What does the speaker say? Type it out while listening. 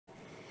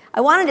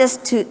I wanted us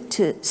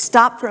to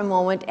stop for a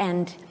moment,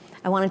 and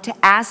I wanted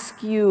to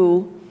ask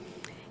you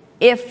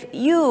if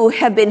you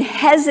have been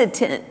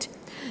hesitant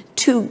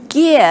to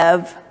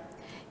give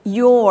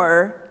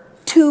your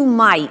 2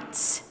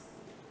 mites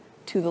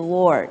to the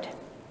Lord.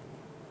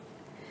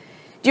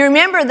 Do you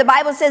remember the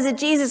Bible says that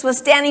Jesus was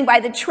standing by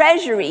the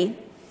treasury,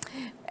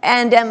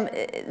 and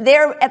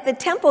there at the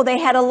temple they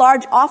had a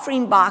large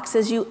offering box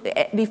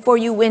before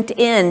you went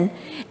in,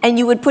 and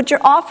you would put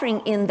your offering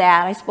in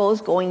that, I suppose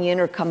going in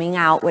or coming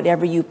out,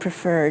 whatever you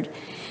preferred.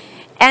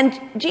 And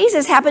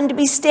Jesus happened to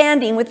be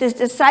standing with his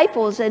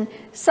disciples and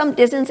some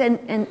distance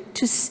and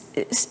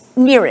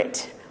near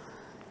it.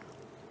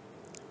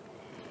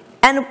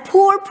 And a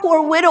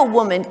poor widow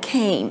woman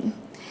came,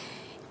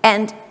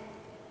 and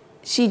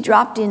she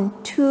dropped in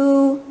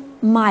 2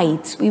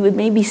 mites. We would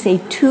maybe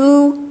say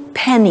 2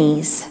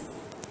 pennies.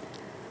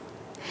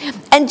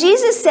 And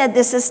Jesus said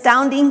this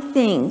astounding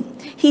thing.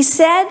 He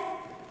said,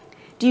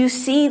 do you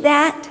see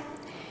that?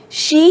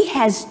 She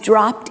has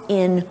dropped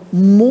in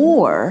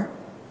more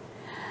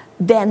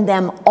than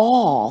them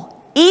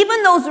all.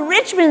 Even those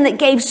rich men that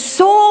gave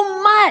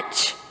so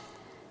much,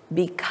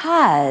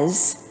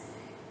 because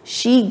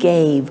she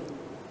gave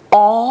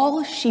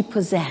all she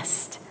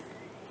possessed,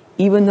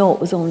 even though it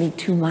was only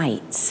 2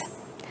 mites.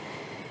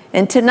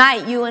 And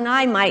tonight you and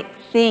I might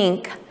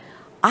think,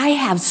 I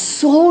have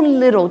so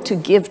little to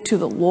give to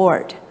the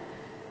Lord.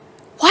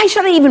 Why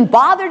should I even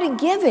bother to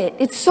give it?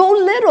 It's so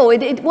little.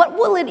 What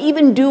will it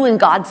even do in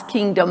God's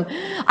kingdom?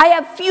 I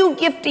have few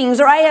giftings,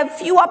 or I have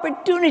few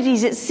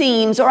opportunities, it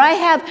seems, or I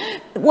have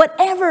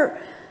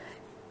whatever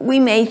we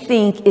may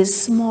think is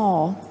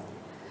small.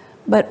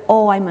 But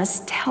oh, I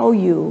must tell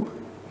you,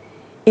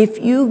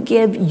 if you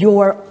give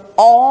your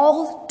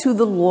all to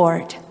the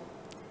Lord,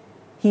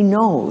 he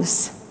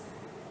knows,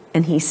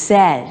 and he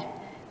said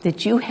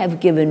that you have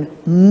given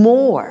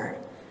more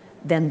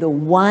than the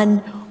one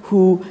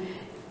who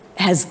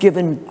has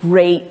given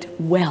great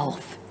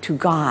wealth to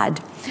God.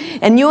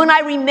 And you and I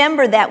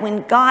remember that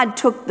when God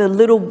took the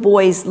little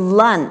boy's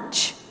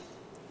lunch,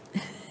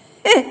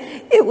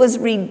 it was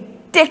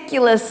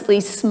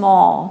ridiculously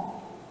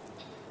small,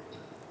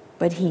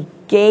 but he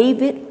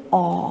gave it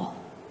all.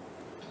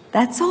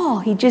 That's all.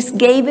 He just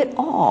gave it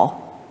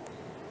all.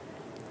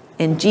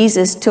 And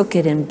Jesus took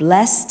it and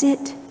blessed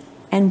it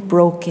and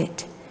broke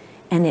it,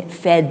 and it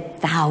fed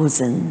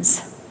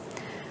thousands.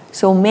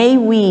 So may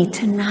we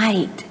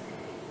tonight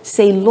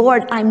say,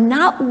 Lord, I'm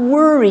not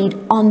worried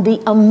on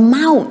the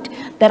amount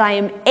that I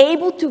am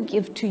able to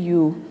give to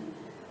you,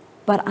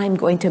 but I'm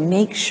going to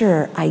make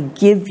sure I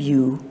give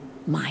you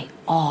my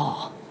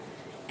all.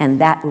 And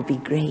that will be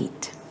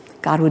great.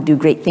 God would do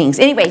great things.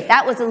 Anyway,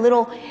 that was a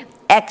little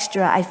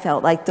extra I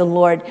felt like the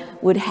Lord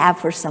would have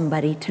for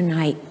somebody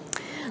tonight.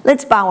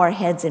 Let's bow our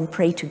heads and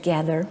pray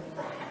together.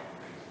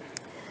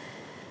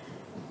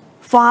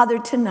 Father,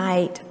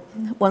 tonight,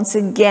 once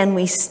again,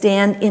 we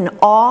stand in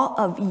awe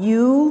of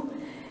you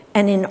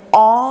and in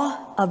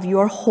awe of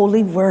your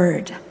holy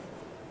word.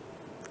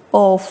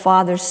 Oh,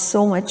 Father,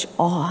 so much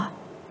awe.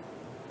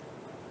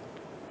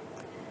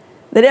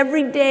 That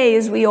every day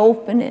as we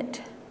open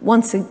it,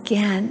 once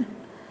again,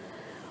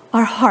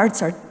 our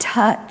hearts are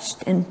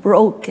touched and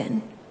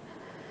broken.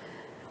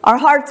 Our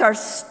hearts are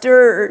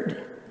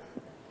stirred.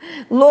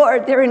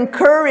 Lord, they're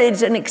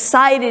encouraged and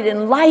excited,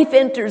 and life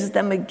enters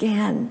them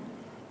again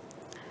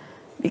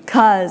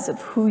because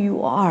of who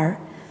you are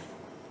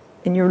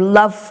and your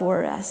love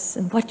for us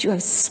and what you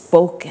have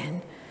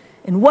spoken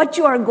and what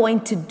you are going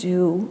to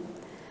do.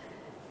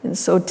 And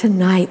so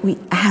tonight we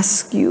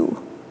ask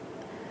you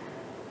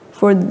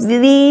for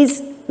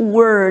these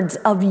words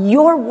of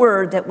your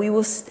word that we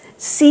will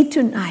see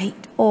tonight.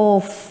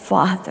 Oh,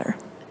 Father,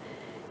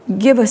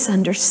 give us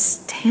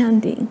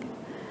understanding.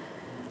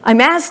 I'm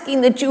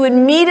asking that you would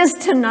meet us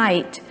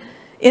tonight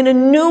in a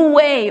new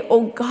way,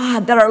 oh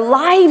God, that our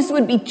lives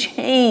would be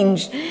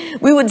changed.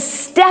 We would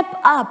step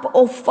up,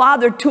 oh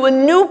Father, to a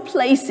new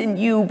place in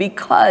you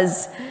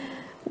because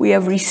we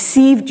have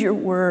received your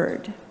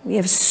word. We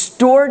have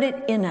stored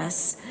it in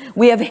us.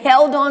 We have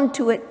held on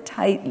to it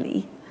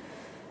tightly.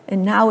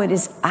 And now it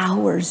is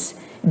ours.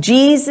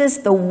 Jesus,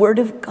 the Word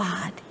of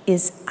God,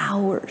 is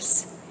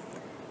ours.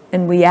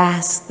 And we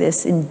ask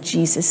this in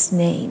Jesus'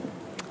 name.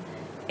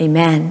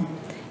 Amen.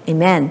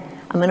 Amen.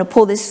 I'm going to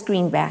pull this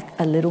screen back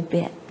a little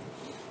bit.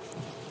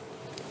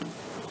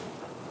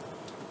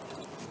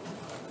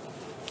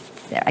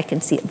 There, I can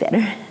see it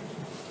better.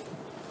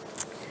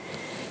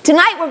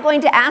 Tonight we're going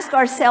to ask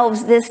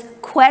ourselves this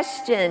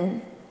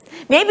question.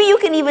 Maybe you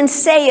can even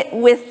say it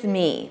with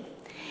me.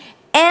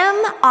 Am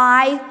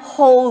I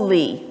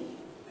holy?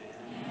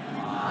 Am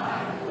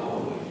I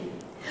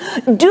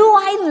holy? Do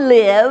I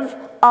live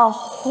a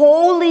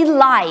holy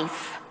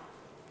life?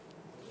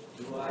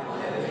 Do I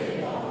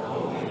live a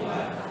holy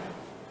life?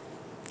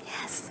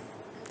 Yes.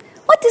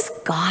 What does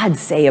God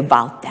say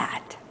about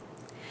that?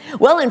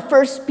 Well, in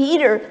 1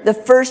 Peter, the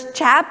 1st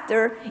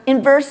chapter,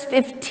 in verse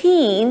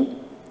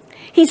 15,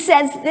 he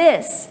says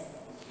this: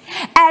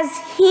 as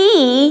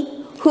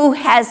he who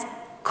has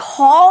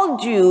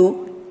called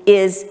you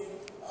is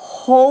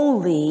holy,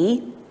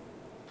 holy,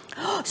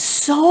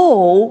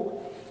 so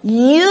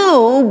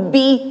you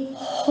be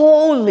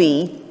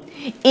holy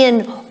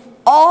in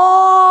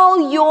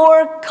all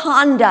your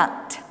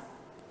conduct,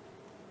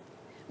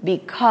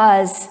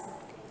 because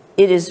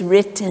it is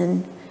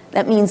written.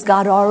 That means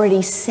God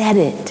already said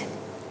it.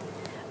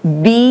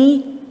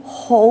 Be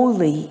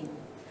holy,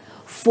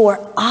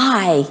 for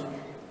I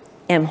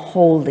am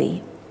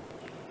holy.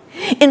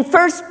 In 2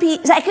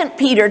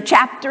 Peter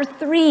chapter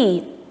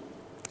 3,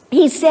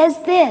 he says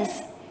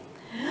this: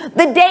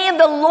 the day of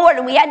the Lord,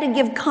 and we had to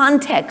give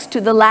context to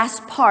the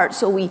last part,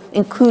 so we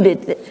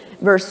included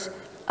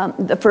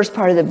the first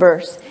part of the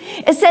verse.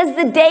 It says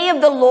the day of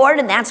the Lord,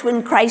 and that's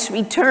when Christ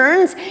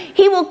returns.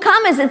 He will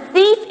come as a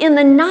thief in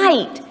the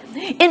night,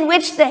 in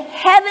which the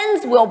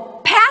heavens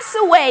will pass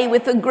away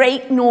with a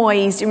great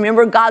noise.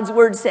 Remember, God's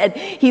word said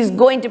he's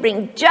going to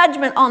bring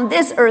judgment on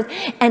this earth,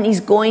 and he's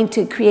going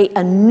to create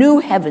a new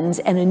heavens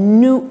and a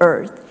new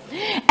earth.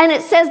 And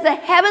it says the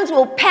heavens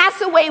will pass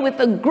away with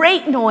a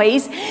great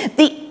noise.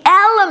 The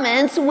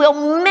elements will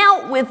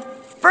melt with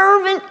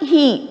fervent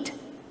heat.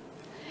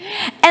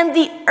 And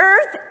the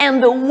earth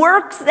and the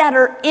works that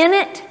are in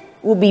it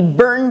will be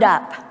burned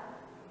up.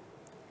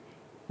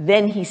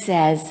 Then he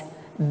says,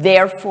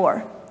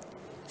 therefore,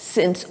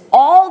 since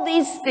all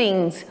these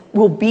things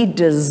will be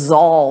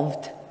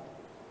dissolved,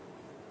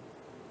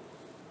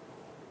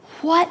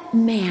 what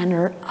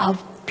manner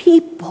of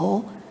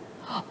people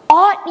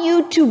ought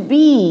you to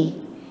be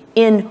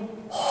in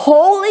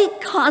holy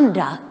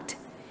conduct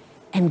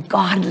and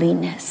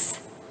godliness?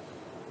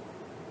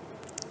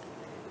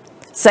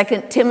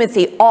 2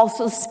 Timothy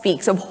also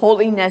speaks of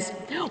holiness,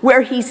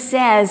 where he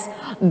says,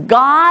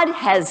 God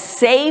has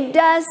saved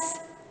us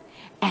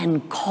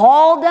and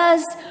called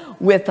us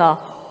with a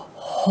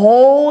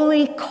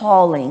holy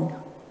calling.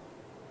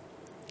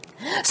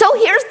 So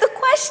here's the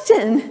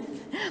question.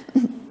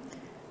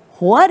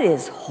 What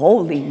is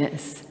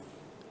holiness?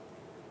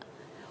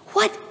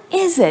 What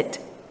is it?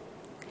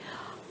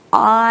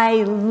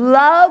 I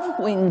love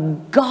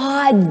when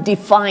God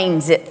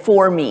defines it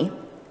for me,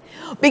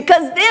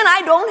 because then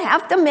I don't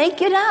have to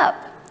make it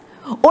up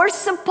or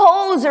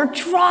suppose or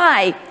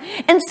try.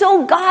 And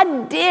so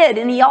God did,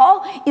 and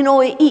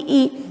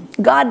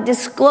God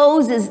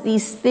discloses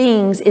these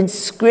things in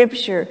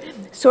Scripture,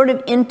 sort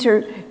of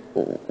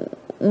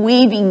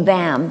interweaving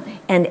them.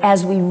 And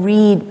as we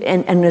read,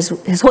 and as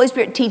His Holy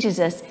Spirit teaches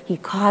us, He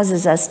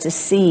causes us to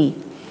see.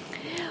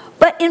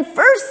 But in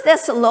 1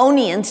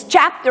 Thessalonians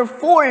chapter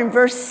 4 and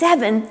verse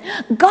 7,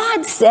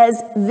 God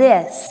says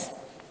this: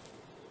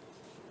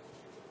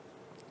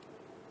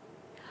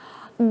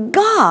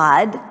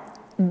 God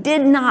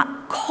did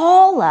not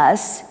call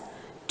us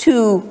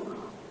to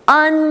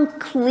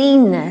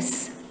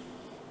uncleanness,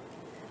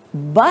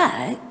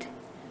 but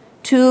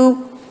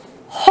to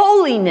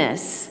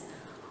holiness.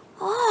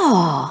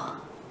 Oh,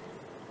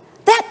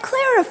 that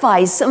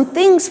clarifies some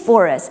things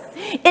for us.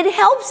 It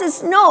helps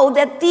us know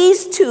that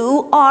these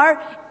two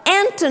are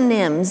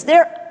antonyms.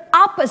 They're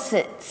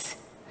opposites.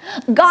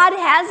 God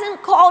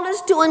hasn't called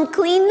us to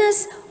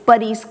uncleanness,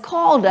 but He's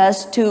called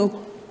us to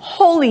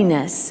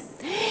holiness.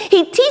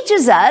 He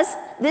teaches us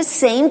this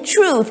same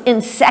truth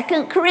in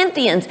 2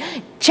 Corinthians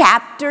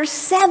chapter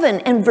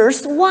 7 and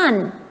verse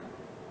 1.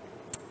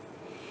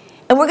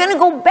 And we're going to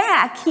go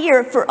back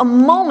here for a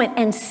moment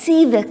and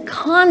see the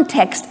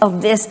context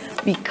of this,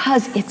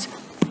 because it's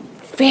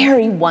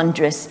very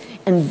wondrous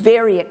and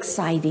very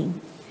exciting.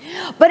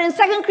 But in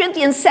 2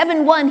 Corinthians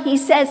 7:1, he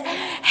says,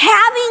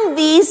 having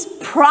these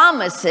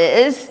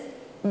promises,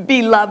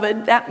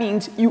 beloved, that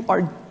means you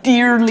are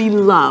dearly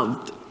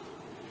loved.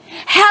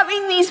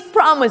 Having these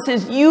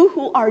promises, you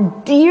who are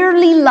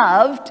dearly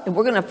loved, and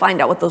we're going to find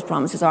out what those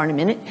promises are in a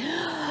minute,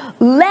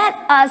 let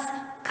us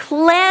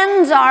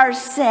cleanse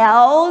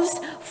ourselves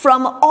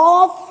from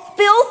all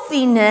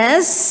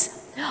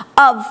filthiness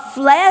of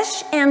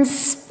flesh and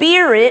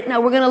spirit. Now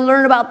we're going to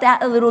learn about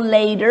that a little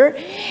later.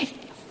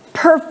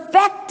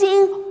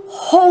 Perfecting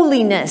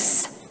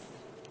holiness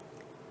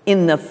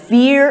in the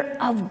fear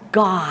of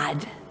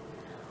God.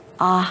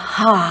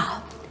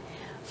 Aha.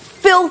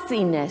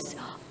 Filthiness,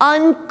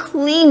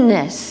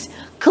 uncleanness,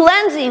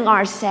 cleansing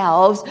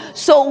ourselves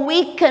so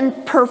we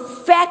can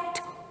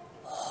perfect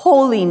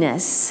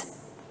holiness.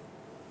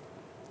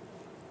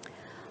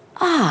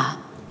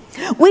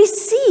 We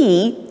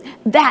see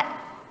that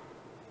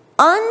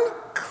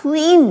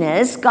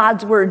uncleanness,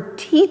 God's word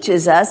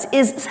teaches us,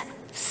 is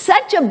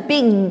such a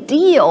big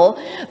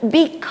deal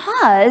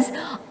because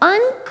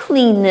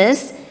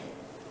uncleanness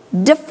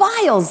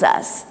defiles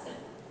us.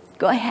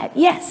 Go ahead.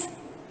 Yes.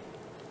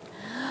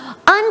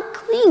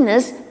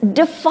 Uncleanness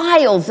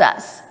defiles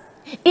us.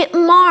 It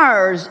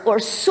mars or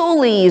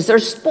sullies or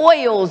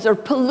spoils or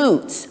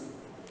pollutes.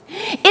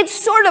 It's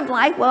sort of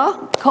like,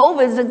 well,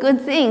 COVID is a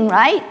good thing,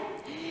 right?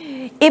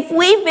 If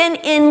we've been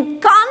in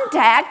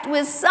contact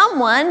with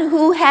someone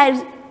who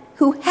has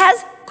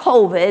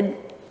COVID,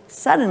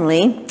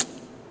 suddenly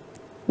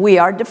we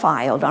are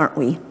defiled, aren't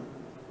we?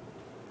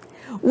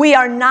 We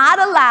are not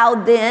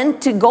allowed then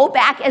to go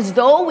back as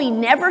though we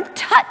never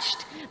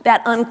touched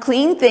that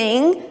unclean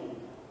thing,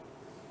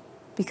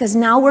 because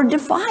now we're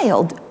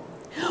defiled.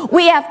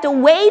 We have to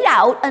wait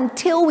out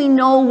until we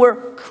know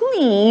we're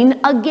clean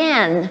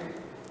again.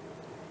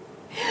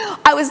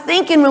 I was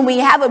thinking, when we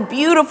have a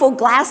beautiful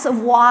glass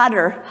of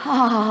water,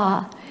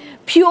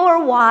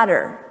 pure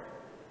water,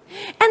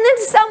 and then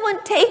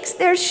someone takes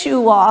their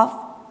shoe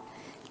off,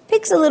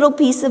 picks a little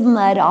piece of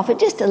mud off it,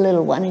 just a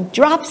little one, and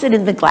drops it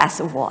in the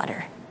glass of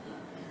water.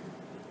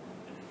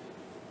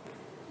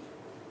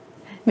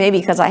 Maybe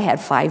because I had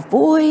 5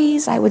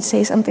 boys, I would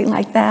say something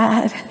like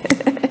that.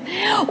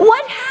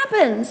 What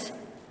happens?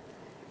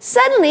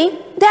 Suddenly,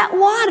 that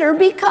water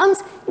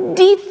becomes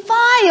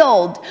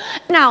defiled.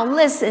 Now,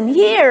 listen,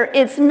 here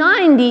it's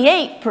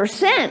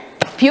 98%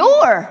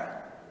 pure.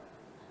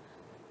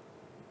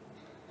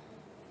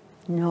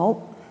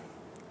 Nope,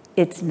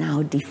 it's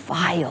now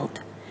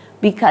defiled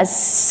because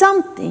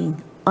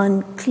something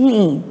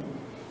unclean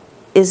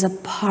is a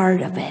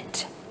part of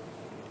it.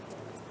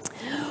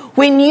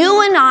 When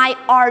you and I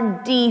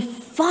are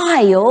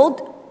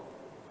defiled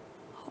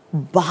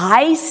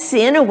by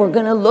sin, and we're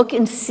going to look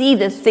and see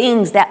the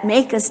things that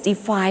make us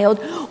defiled,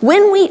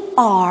 when we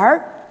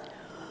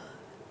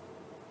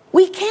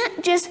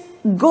can't just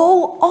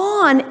go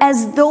on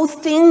as though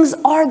things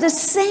are the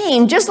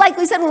same. Just like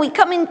we said, when we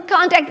come in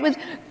contact with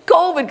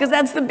COVID, because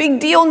that's the big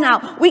deal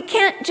now, we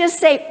can't just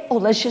say, oh,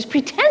 let's just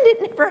pretend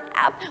it never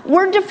happened.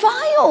 We're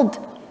defiled.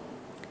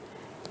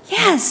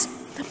 Yes.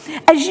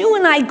 As you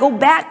and I go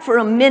back for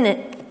a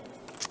minute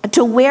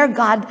to where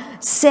God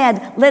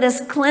said, let us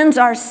cleanse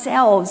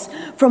ourselves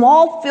from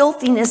all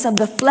filthiness of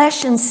the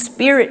flesh and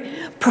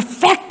spirit,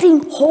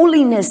 perfecting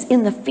holiness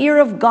in the fear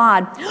of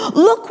God.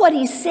 Look what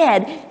he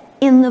said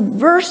in the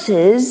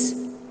verses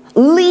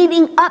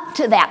leading up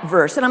to that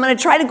verse. And I'm going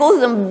to try to go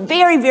through them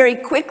very, very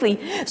quickly.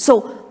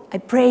 So I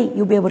pray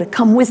you'll be able to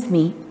come with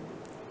me.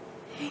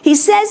 He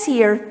says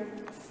here,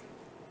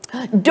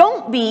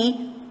 don't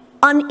be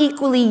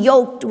unequally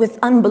yoked with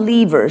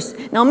unbelievers.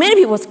 Now, many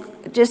people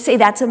just say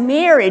that's a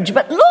marriage,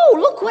 but no,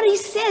 look what he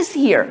says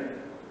here.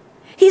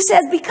 He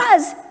says,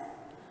 because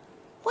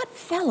what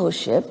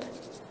fellowship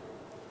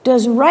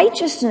does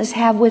righteousness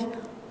have with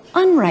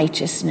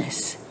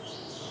unrighteousness?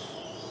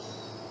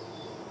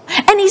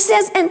 And he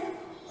says, and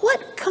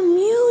what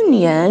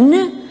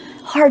communion,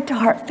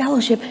 heart-to-heart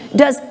fellowship,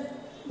 does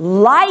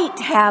light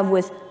have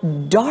with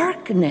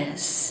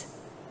darkness?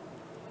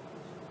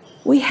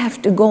 We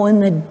have to go in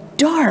the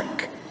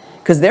dark,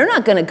 because they're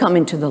not going to come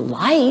into the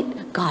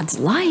light, God's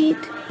light.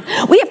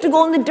 We have to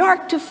go in the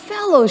dark to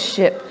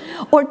fellowship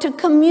or to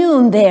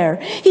commune there.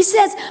 He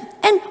says,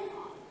 and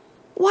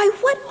why,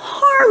 what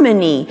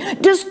harmony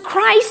does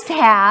Christ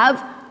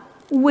have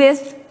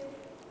with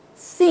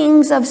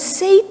things of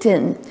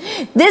Satan?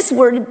 This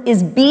word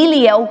is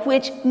Belial,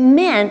 which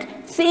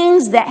meant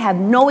things that have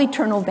no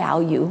eternal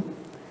value.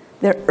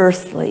 They're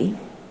earthly.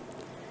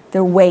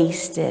 They're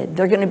wasted.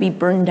 They're going to be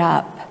burned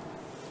up.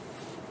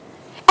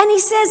 And he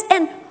says,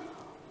 and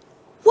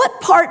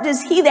what part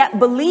does he that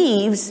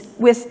believes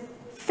with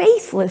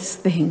faithless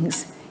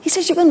things? He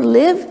says, you're going to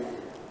live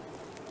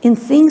in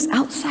things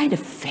outside of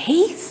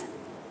faith?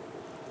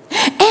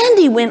 And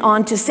he went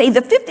on to say,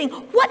 the fifth thing,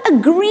 what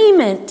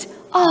agreement,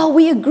 oh,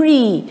 we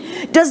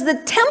agree, does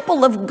the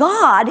temple of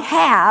God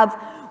have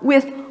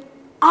with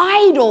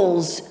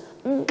idols,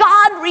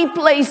 God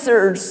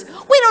replacers?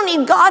 We don't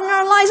need God in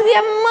our lives. We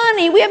have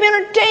money, we have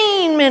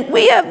entertainment,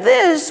 we have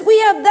this, we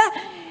have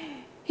that.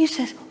 He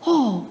says,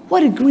 oh,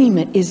 what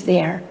agreement is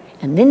there?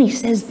 And then he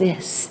says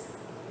this,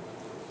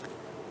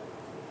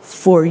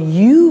 for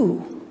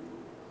you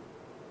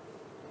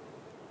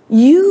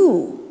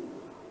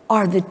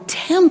are the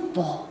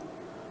temple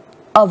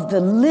of the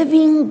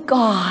living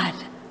God.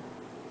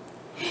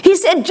 He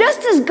said, just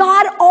as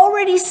God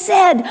already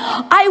said,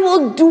 I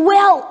will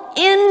dwell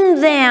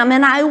in them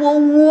and I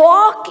will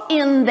walk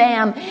in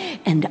them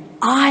and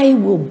I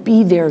will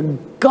be their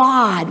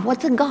God.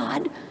 What's a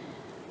God?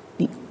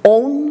 The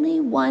only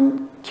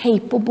one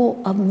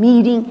capable of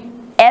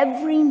meeting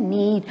every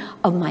need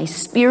of my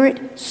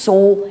spirit,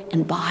 soul,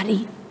 and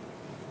body.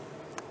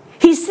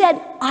 He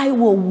said, I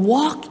will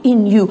walk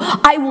in you.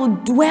 I will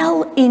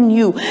dwell in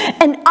you.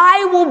 And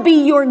I will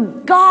be your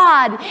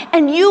God.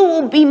 And you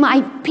will be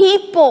my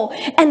people.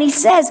 And he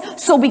says,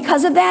 so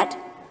because of that,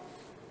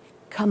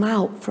 come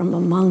out from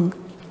among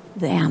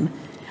them.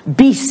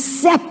 Be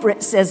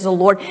separate, says the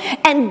Lord.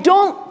 And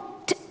don't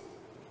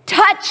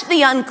touch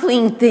the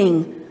unclean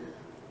thing.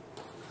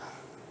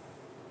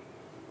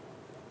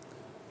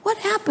 What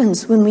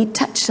happens when we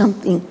touch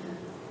something?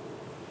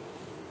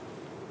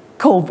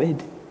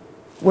 COVID.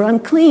 We're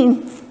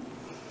unclean.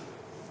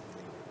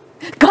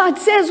 God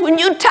says when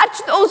you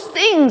touch those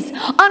things,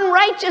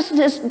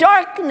 unrighteousness,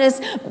 darkness,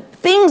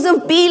 things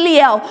of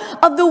Belial,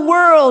 of the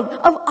world,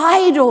 of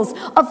idols,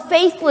 of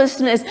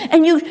faithlessness,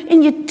 and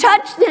you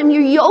touch them,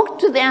 you're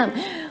yoked to them.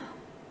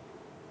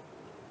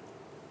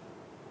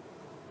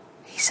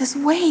 He says,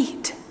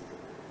 wait,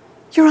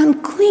 you're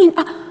unclean,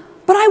 but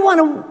I want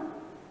to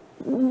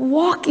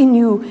walk in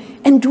you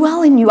and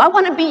dwell in you. I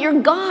want to be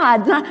your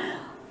God.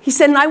 He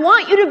said, and I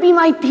want you to be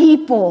my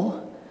people.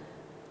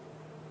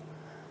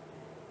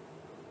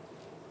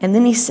 And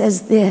then he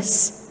says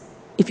this,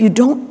 if you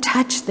don't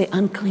touch the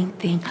unclean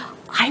thing,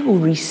 I will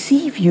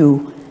receive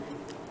you.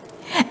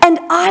 And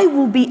I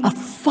will be a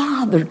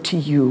father to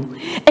you.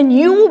 And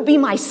you will be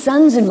my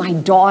sons and my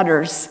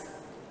daughters.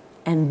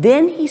 And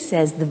then he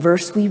says, the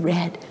verse we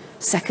read,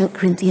 2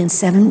 Corinthians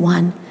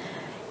 7:1,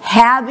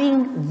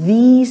 having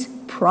these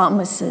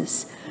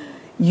promises,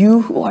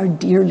 you who are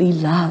dearly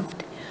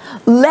loved,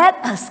 let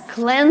us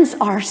cleanse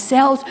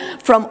ourselves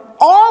from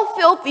all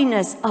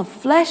filthiness of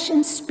flesh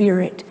and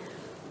spirit,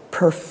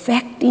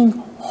 perfecting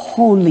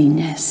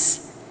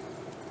holiness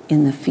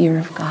in the fear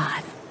of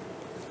God.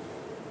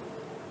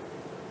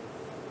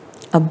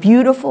 A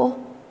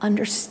beautiful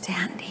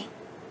understanding,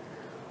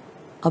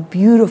 a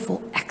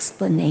beautiful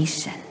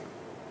explanation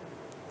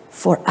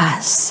for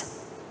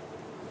us.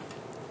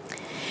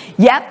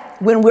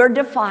 Yep, when we're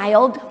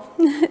defiled,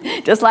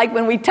 just like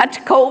when we touch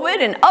COVID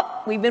and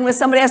we've been with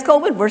somebody who has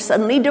COVID, we're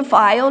suddenly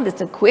defiled.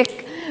 It's a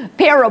quick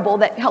parable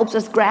that helps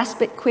us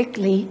grasp it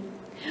quickly.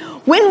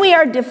 When we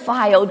are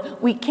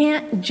defiled, we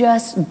can't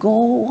just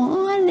go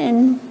on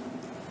and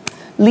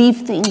leave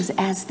things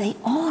as they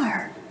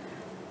are.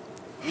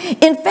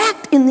 In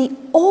fact, in the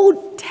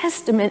Old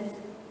Testament,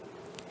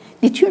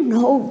 did you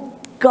know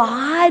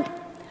God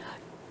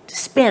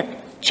spent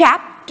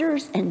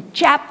chapters and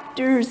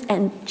chapters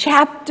and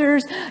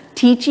chapters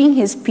teaching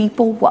his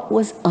people what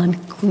was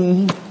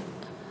unclean?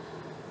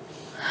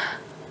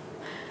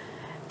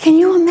 Can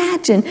you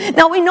imagine?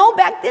 Now we know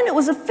back then it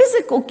was a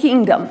physical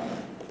kingdom.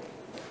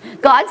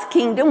 God's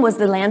kingdom was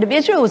the land of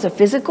Israel. It was a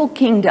physical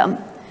kingdom.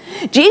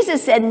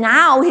 Jesus said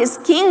now his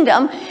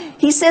kingdom,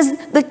 he says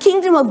the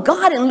kingdom of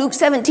God in Luke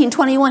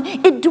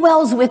 17:21, it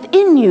dwells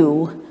within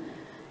you.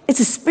 It's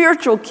a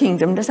spiritual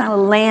kingdom. It's not a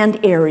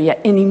land area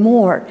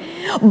anymore.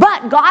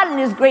 But God in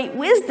his great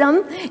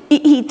wisdom,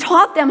 he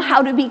taught them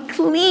how to be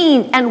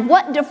clean and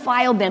what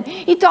defiled them.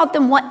 He taught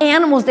them what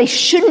animals they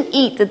shouldn't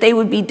eat that they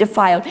would be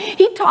defiled.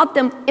 He taught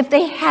them if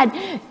they had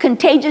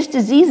contagious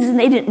diseases and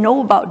they didn't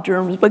know about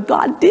germs, but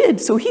God did.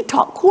 So he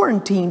taught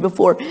quarantine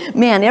before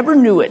man ever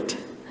knew it,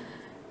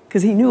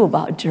 because he knew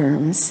about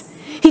germs.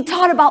 He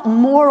taught about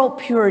moral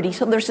purity,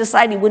 so their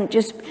society wouldn't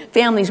just,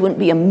 families wouldn't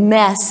be a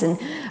mess and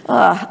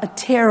a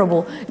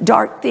terrible,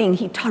 dark thing.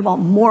 He taught about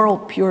moral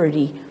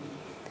purity,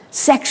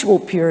 sexual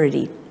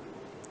purity,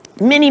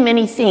 many,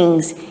 many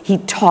things he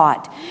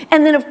taught.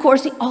 And then, of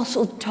course, he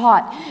also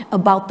taught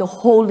about the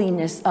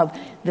holiness of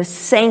the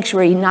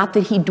sanctuary, not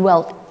that he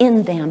dwelt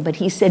in them, but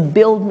he said,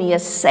 build me a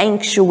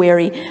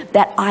sanctuary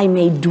that I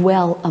may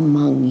dwell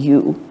among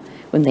you,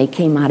 when they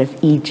came out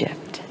of Egypt.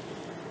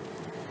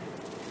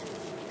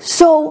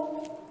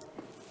 So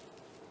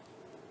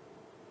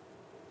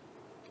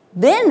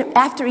then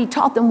after he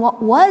taught them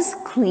what was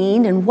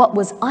clean and what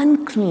was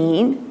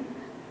unclean,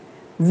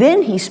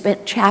 then he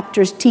spent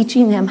chapters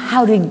teaching them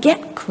how to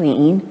get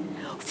clean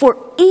for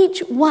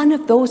each one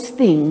of those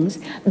things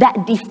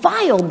that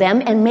defiled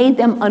them and made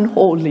them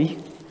unholy.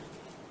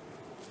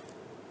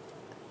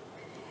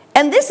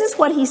 And this is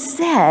what he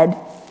said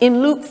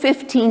in Luke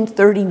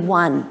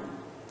 15:31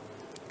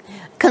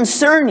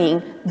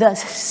 concerning the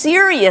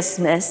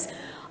seriousness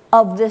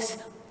of this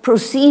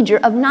procedure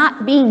of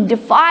not being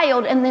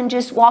defiled and then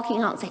just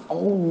walking out and saying,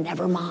 oh,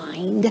 never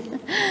mind.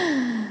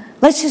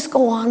 Let's just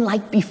go on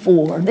like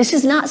before. This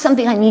is not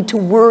something I need to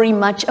worry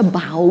much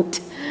about.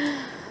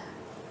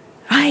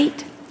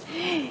 Right?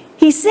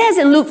 He says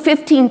in Luke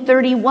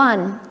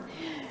 15:31,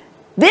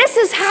 this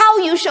is how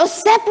you shall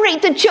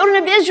separate the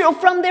children of Israel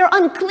from their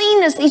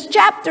uncleanness. These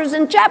chapters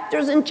and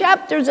chapters and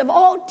chapters of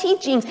all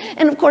teachings.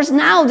 And of course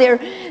now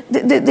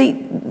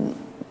they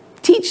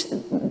teach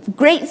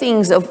great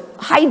things of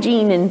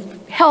hygiene and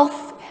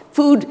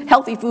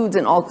healthy foods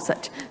and all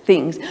such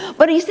things.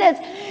 But he says,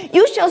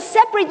 you shall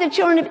separate the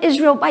children of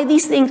Israel by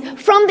these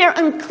things from their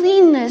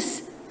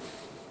uncleanness,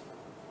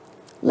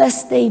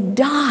 lest they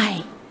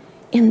die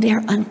in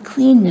their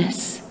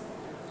uncleanness.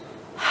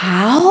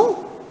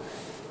 How?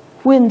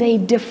 When they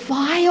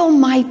defile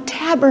my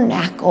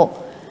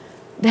tabernacle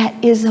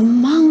that is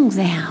among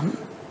them.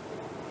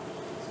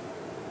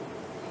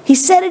 He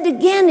said it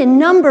again in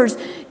Numbers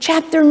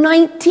chapter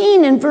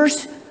 19 and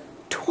verse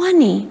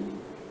 20.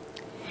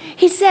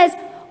 He says,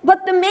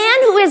 but the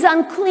man who is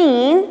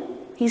unclean,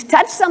 he's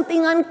touched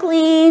something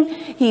unclean,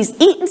 he's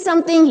eaten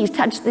something, he's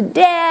touched the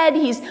dead,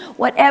 he's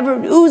whatever,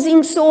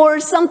 oozing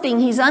sores, something,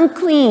 he's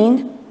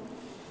unclean.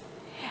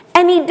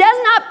 And he does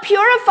not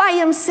purify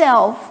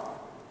himself.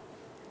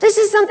 This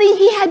is something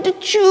he had to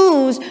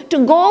choose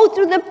to go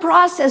through the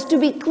process to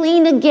be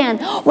clean again.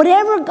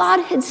 Whatever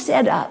God had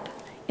set up.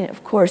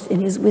 Of course,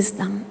 in his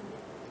wisdom.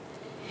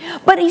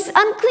 But he's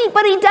unclean,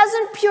 but he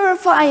doesn't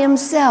purify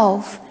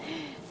himself.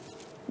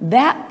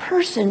 That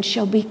person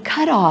shall be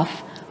cut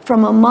off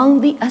from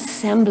among the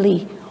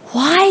assembly.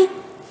 Why?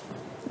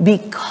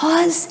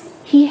 Because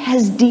he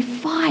has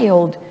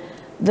defiled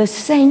the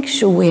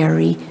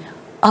sanctuary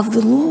of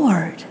the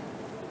Lord.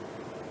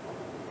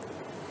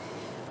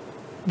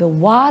 The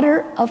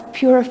water of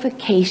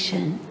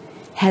purification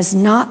has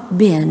not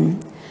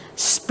been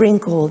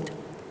sprinkled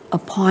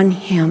upon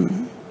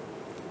him.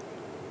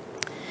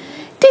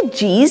 Did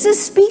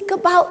Jesus speak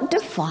about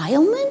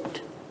defilement?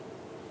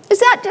 Is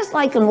that just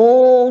like an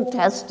Old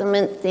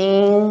Testament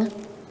thing?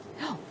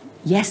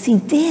 Yes, he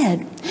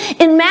did.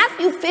 In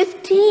Matthew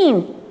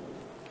 15,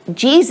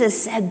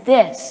 Jesus said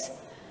this,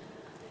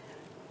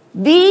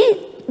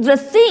 the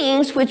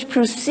things which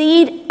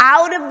proceed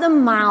out of the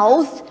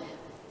mouth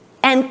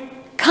and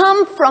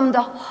come from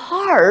the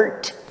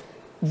heart,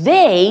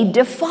 they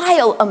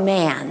defile a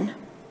man.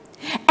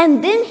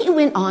 And then he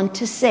went on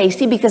to say,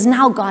 see, because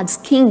now God's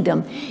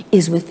kingdom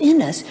is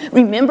within us.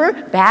 Remember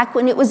back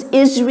when it was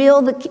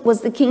Israel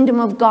was the kingdom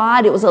of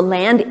God, it was a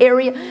land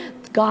area.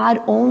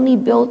 God only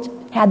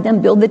had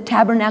them build the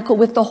tabernacle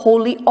with the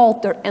holy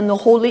altar and the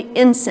holy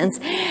incense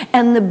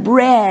and the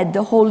bread,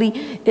 the holy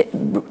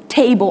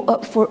table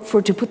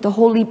to put the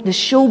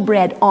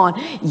showbread on.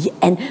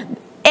 And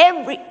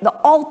the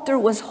altar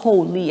was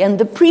holy, and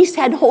the priest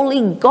had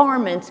holy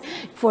garments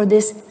for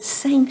this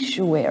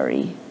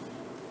sanctuary.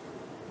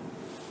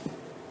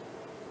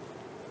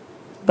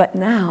 But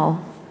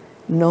now,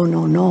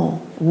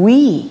 no.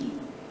 We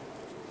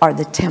are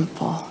the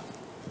temple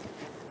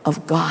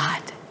of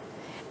God.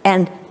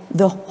 And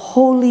the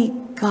holy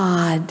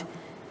God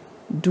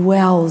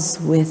dwells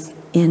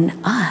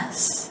within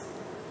us.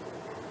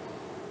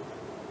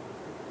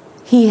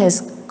 He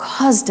has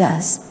caused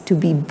us to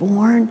be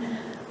born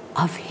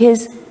of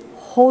his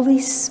Holy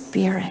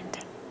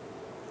Spirit.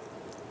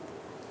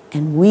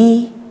 And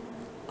we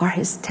are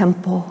his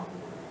temple.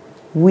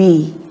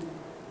 We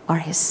are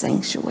his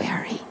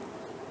sanctuary.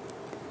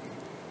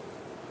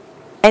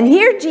 And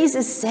here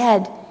Jesus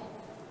said,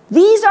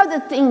 these are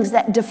the things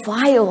that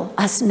defile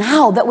us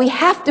now, that we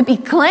have to be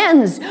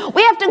cleansed.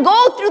 We have to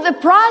go through the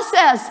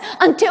process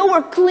until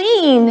we're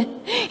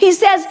clean. He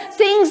says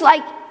things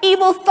like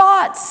evil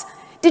thoughts.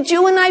 Did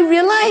you and I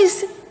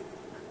realize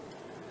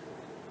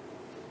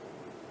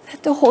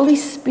that the Holy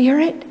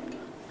Spirit?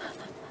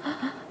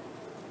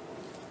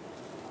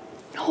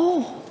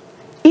 No,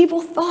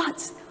 evil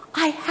thoughts.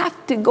 I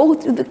have to go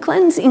through the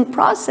cleansing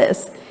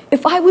process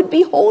if I would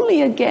be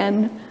holy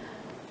again.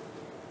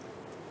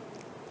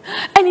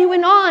 And he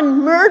went on,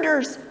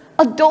 murders,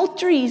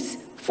 adulteries,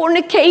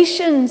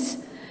 fornications,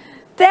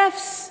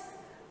 thefts,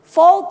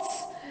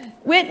 false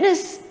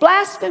witness,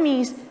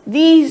 blasphemies.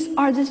 These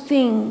are the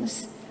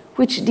things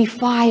which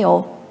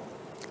defile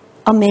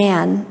a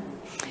man.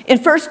 In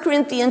 1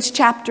 Corinthians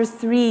chapter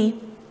 3,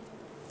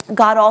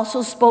 God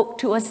also spoke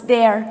to us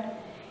there.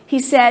 He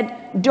said,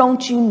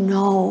 don't you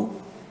know?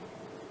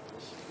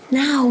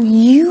 Now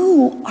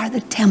you are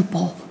the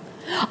temple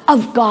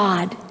of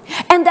God,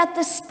 and that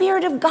the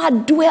Spirit of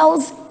God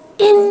dwells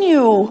in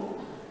you.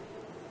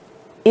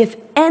 If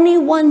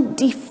anyone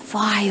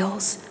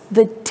defiles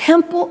the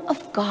temple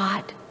of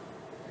God,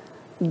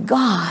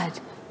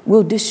 God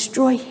will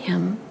destroy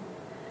him.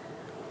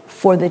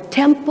 For the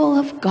temple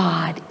of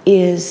God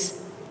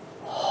is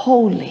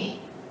holy,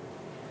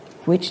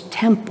 which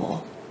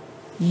temple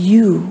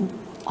you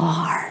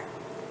are.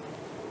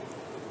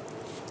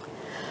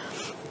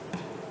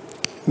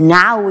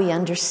 Now we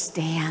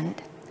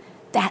understand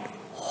that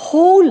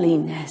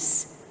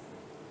holiness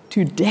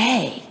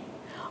today,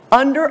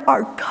 under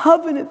our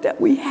covenant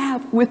that we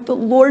have with the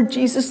Lord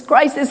Jesus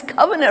Christ, this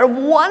covenant of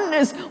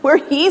oneness where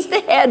he's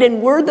the head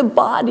and we're the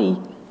body.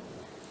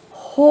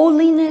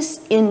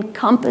 Holiness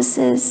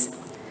encompasses,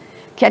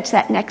 catch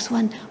that next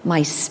one,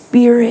 my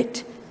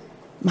spirit,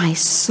 my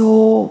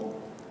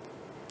soul,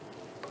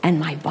 and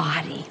my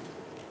body.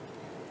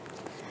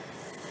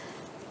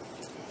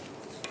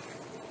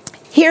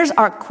 Here's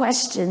our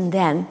question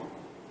then.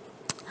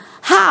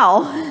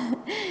 How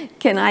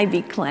can I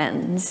be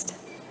cleansed?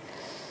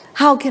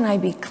 How can I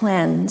be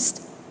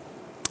cleansed?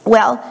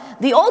 Well,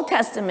 the Old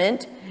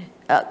Testament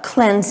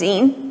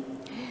cleansing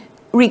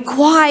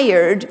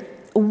required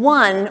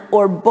one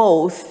or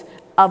both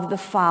of the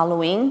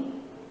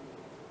following.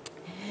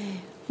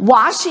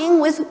 Washing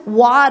with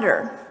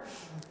water.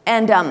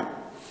 And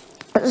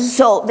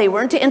so they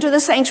weren't to enter the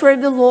sanctuary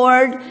of the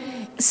Lord.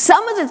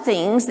 Some of the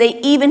things, they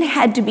even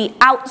had to be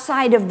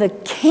outside of the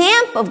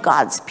camp of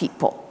God's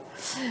people.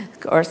 Of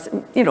course,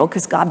 you know,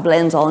 because God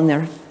blends all in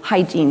their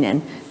hygiene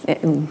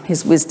and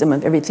his wisdom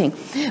of everything.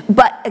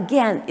 But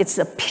again, it's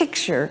a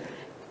picture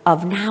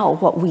of now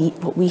what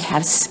we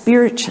have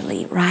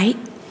spiritually, right?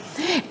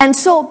 And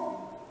so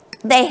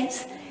they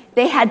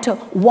had to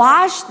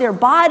wash their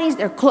bodies,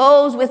 their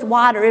clothes with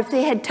water if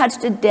they had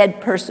touched a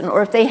dead person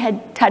or if they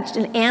had touched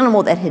an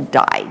animal that had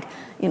died,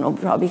 you know,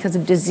 probably because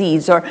of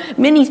disease or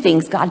many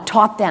things God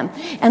taught them.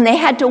 And they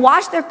had to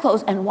wash their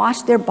clothes and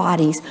wash their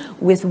bodies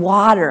with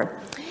water.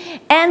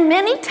 And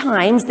many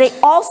times they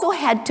also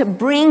had to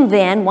bring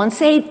then, once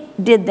they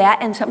did that,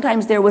 and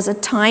sometimes there was a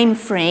time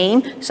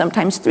frame,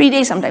 sometimes 3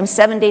 days, sometimes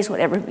 7 days,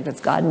 whatever,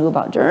 because God knew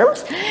about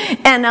germs.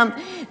 And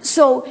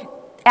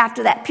so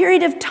after that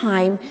period of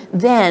time,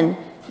 then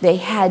they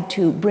had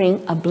to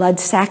bring a blood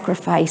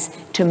sacrifice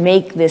to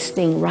make this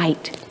thing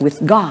right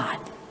with God,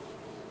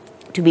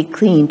 to be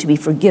clean, to be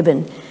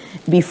forgiven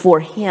before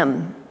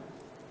him.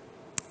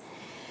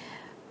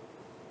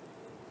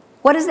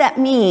 What does that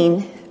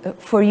mean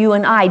for you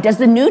and I? Does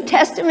the New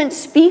Testament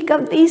speak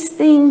of these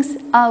things?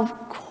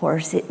 Of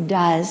course it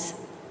does.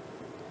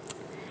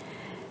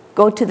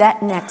 Go to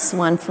that next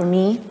one for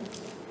me.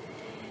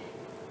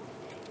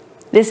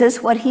 This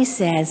is what he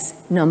says.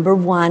 Number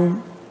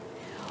 1,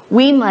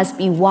 we must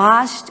be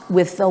washed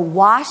with the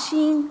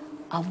washing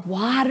of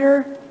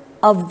water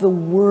of the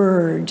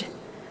Word.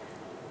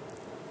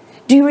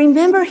 Do you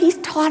remember he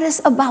taught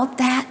us about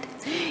that?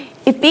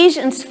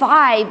 Ephesians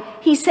 5,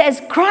 he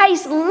says,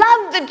 Christ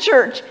loved the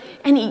church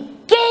and he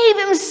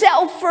gave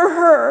himself for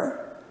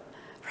her,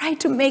 right,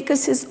 to make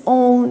us his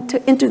own,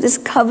 to enter this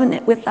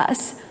covenant with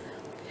us,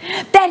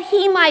 that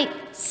he might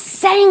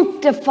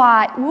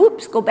sanctify,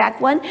 go back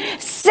one,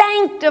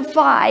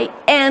 sanctify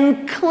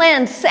and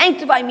cleanse.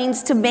 Sanctify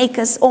means to make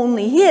us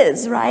only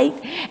his, right?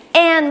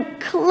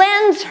 And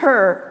cleanse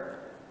her.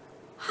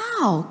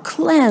 How?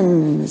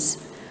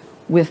 Cleanse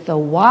with the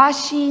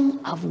washing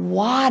of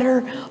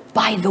water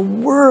by the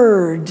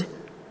Word.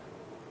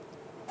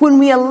 When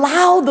we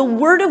allow the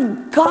Word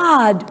of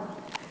God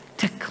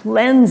to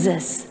cleanse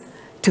us,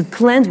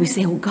 we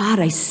say, oh God,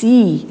 I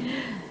see.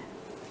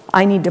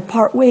 I need to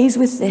part ways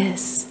with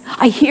this.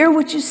 I hear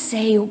what you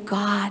say, oh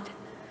God.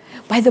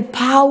 By the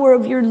power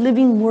of your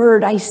living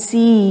Word, I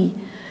see.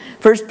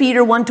 1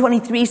 Peter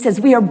 1:23 says,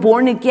 we are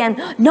born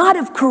again, not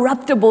of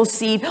corruptible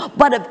seed,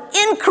 but of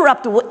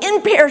incorruptible,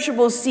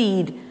 imperishable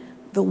seed,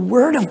 the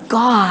Word of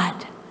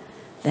God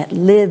that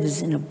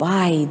lives and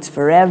abides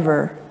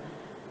forever.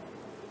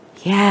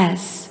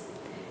 Yes,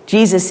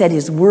 Jesus said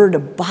his Word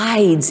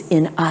abides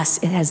in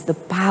us. It has the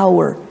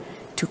power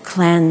to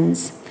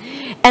cleanse.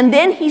 And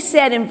then he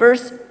said in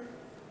verse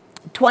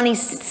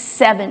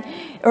 27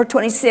 or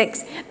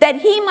 26, that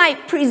he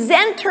might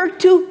present her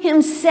to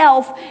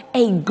himself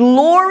a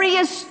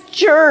glorious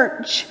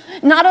church,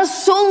 not a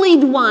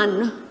sullied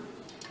one.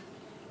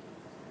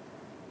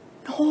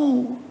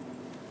 No.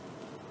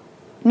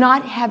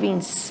 Not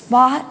having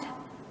spot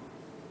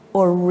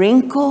or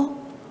wrinkle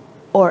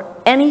or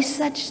any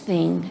such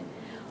thing,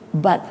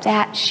 but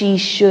that she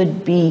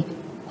should be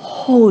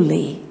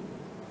holy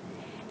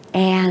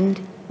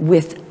and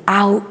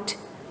without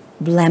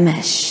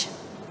blemish.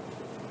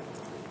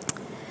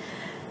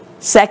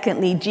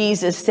 Secondly,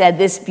 Jesus said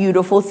this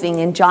beautiful thing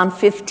in John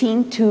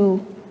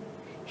 15:2.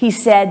 He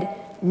said,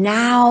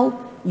 now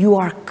you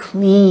are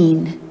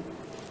clean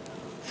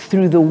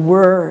through the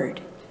word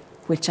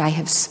which I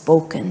have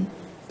spoken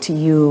to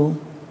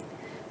you.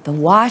 The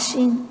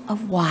washing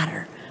of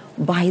water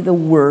by the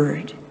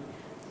word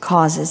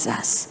causes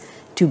us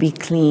to be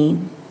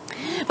clean.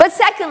 But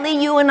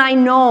secondly, you and I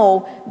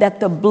know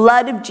that the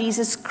blood of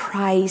Jesus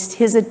Christ,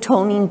 his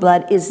atoning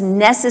blood, is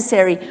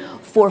necessary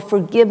for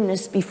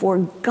forgiveness before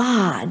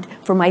God,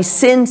 for my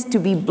sins to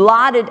be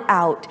blotted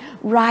out,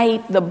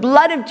 right? The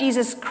blood of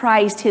Jesus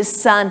Christ, his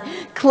Son,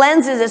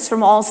 cleanses us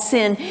from all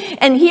sin.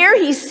 And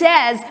here he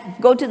says,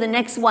 go to the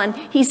next one,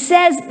 he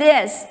says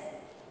this,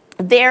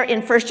 there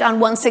in 1 John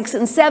 1:6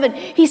 and 7,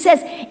 he says,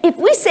 if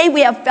we say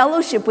we have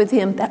fellowship with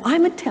him, that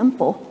I'm a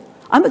temple,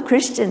 I'm a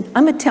Christian,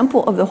 I'm a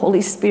temple of the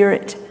Holy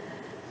Spirit.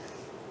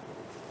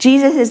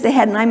 Jesus is the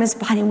head and I'm his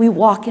body, and we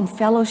walk in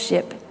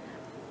fellowship.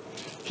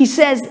 He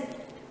says,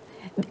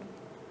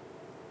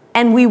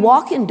 and we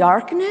walk in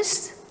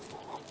darkness.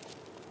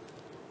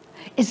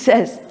 It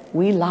says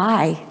we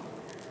lie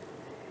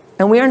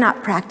and we are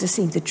not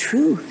practicing the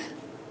truth.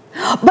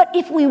 But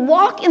if we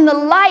walk in the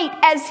light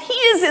as he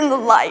is in the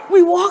light,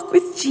 we walk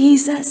with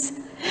Jesus.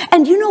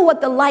 And you know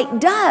what the light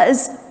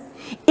does?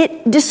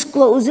 It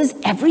discloses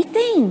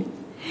everything.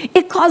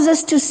 It causes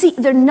us to see.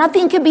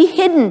 Nothing can be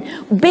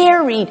hidden,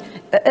 buried,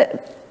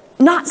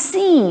 not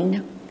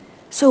seen.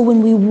 So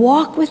when we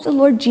walk with the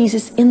Lord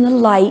Jesus in the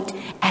light,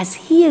 as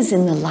he is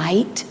in the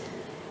light,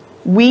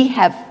 we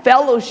have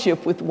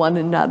fellowship with one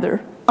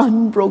another,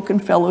 unbroken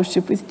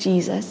fellowship with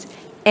Jesus.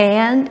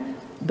 And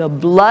the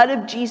blood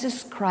of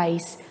Jesus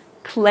Christ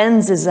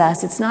cleanses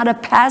us. It's not a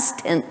past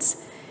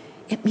tense.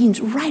 It means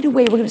right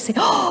away we're going to say,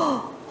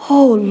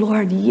 oh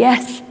Lord,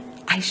 yes,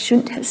 I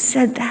shouldn't have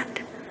said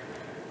that.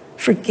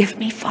 Forgive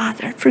me,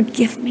 Father,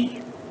 forgive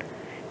me.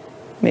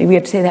 Maybe we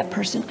have to say to that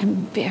person,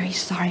 I'm very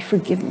sorry,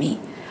 forgive me.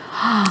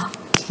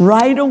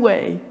 Right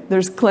away,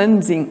 there's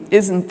cleansing,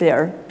 isn't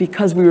there?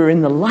 Because we were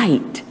in the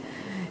light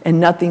and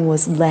nothing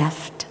was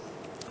left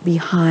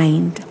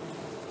behind.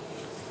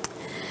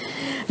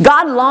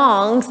 God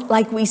longs,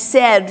 like we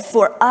said,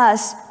 for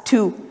us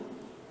to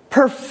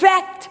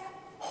perfect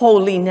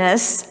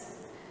holiness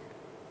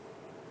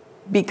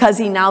because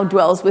he now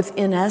dwells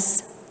within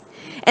us.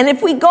 And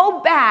if we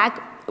go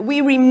back,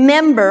 we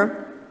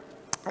remember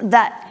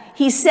that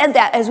he said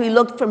that as we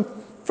looked from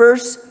 2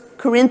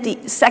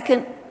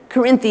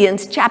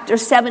 Corinthians chapter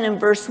 7 and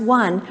verse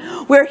 1,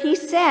 where he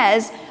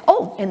says,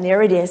 and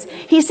there it is.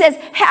 He says,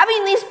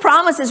 having these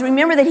promises,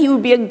 remember that he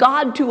would be a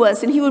God to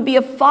us, and he would be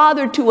a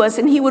father to us,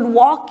 and he would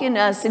walk in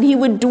us, and he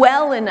would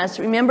dwell in us,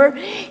 remember?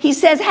 He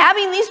says,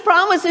 having these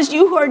promises,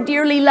 you who are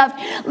dearly loved,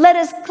 let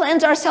us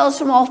cleanse ourselves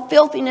from all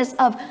filthiness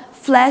of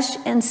flesh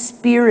and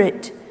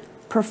spirit,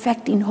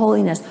 perfecting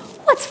holiness.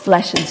 What's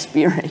flesh and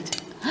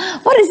spirit?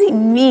 What does he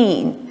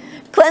mean?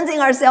 Cleansing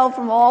ourselves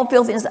from all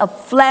filthiness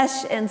of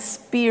flesh and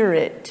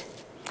spirit.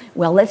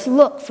 Well, let's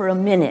look for a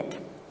minute.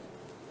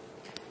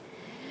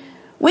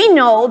 We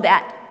know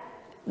that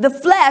the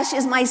flesh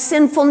is my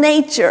sinful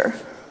nature.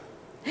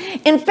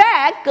 In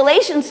fact,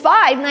 Galatians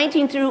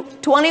 5:19 through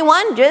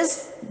 21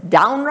 just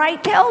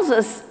downright tells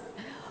us,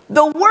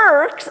 the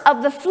works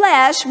of the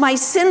flesh, my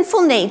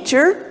sinful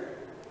nature,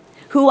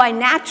 who I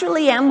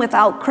naturally am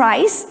without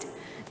Christ,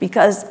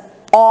 because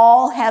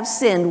all have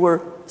sinned.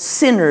 We're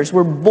sinners.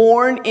 We're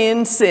born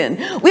in sin.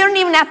 We don't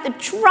even have to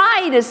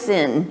try to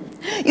sin.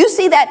 You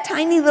see that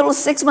tiny little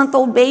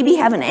 6-month-old baby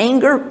have an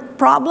anger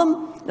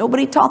problem?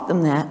 Nobody taught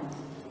them that.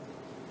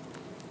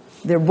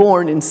 They're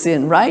born in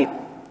sin, right?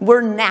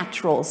 We're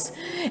naturals.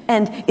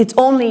 And it's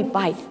only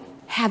by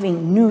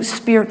having new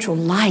spiritual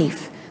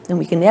life that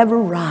we can ever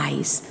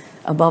rise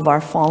above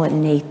our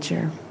fallen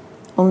nature.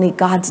 Only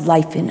God's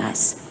life in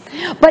us.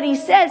 But he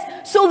says,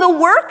 so the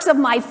works of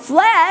my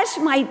flesh,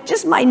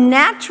 just my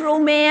natural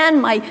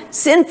man, my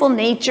sinful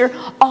nature,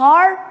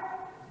 are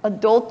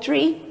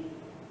adultery,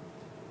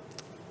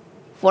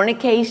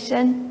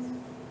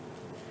 fornication,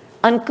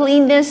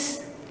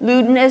 uncleanness,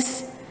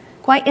 lewdness.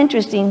 Quite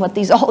interesting what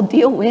these all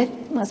deal with.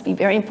 It must be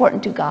very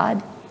important to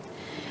God.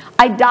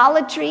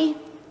 Idolatry,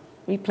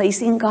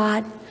 replacing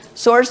God.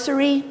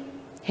 Sorcery,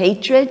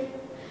 hatred,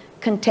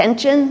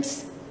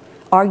 contentions,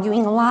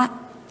 arguing a lot.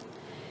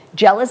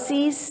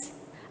 Jealousies,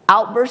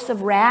 outbursts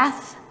of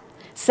wrath,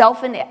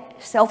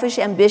 selfish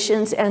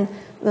ambitions, and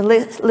the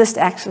list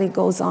actually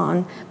goes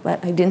on,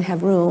 but I didn't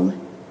have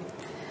room.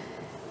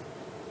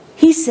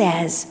 He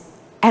says,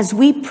 as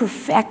we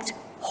perfect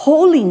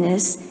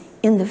holiness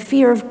in the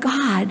fear of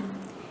God,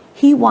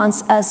 he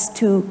wants us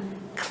to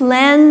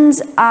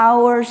cleanse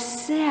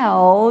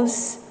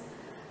ourselves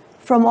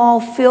from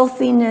all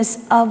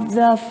filthiness of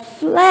the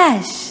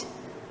flesh.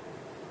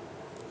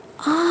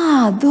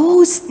 Ah,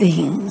 those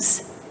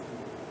things.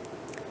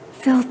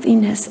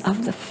 Filthiness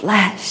of the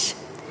flesh.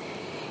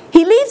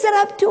 He leaves it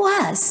up to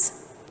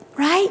us,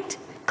 right?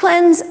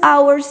 Cleanse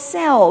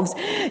ourselves.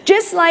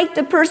 Just like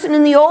the person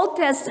in the Old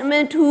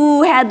Testament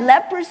who had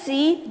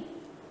leprosy,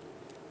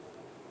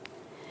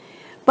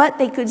 but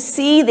they could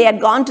see, they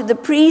had gone to the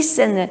priest,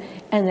 and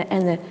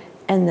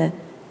the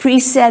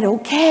priest said,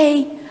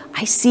 okay,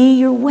 I see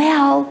you're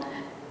well.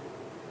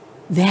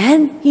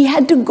 Then he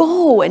had to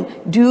go and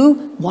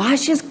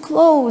wash his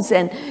clothes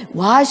and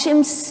wash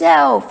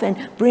himself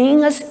and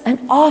bring us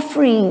an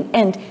offering.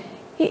 And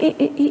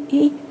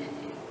it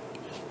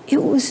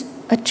was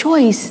a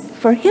choice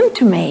for him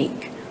to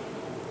make.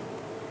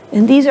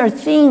 And these are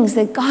things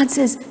that God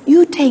says,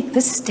 you take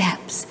the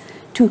steps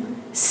to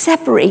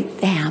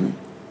separate them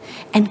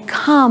and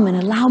come and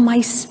allow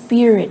my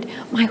Spirit,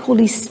 my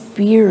Holy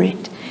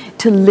Spirit,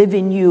 to live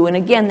in you. And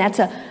again, that's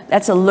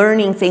a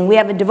learning thing. We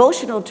have a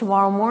devotional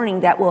tomorrow morning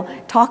that will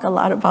talk a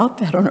lot about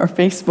that on our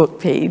Facebook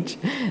page.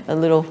 A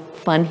little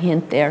fun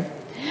hint there.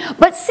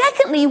 But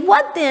secondly,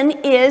 what then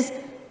is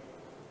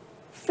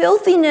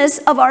filthiness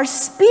of our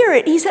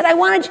spirit? He said, I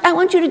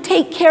want you to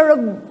take care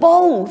of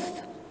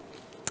both.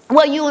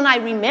 Well, you and I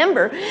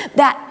remember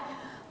that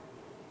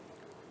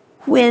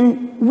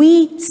when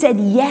we said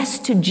yes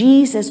to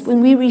Jesus,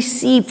 when we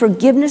received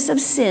forgiveness of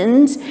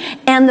sins,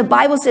 and the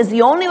Bible says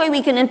the only way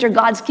we can enter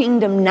God's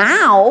kingdom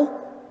now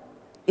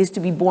is to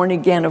be born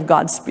again of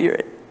God's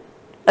Spirit.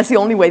 That's the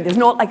only way. There's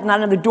not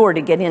another door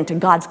to get into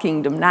God's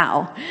kingdom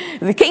now.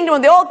 The kingdom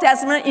of the Old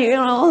Testament,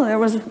 there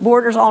was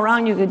borders all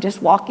around. You could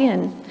just walk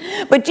in.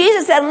 But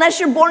Jesus said,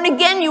 unless you're born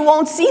again, you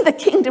won't see the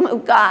kingdom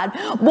of God.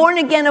 Born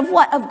again of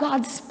what? Of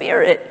God's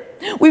Spirit.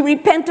 We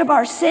repent of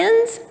our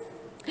sins.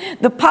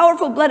 The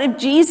powerful blood of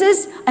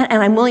Jesus,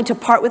 and I'm willing to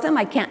part with him.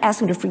 I can't ask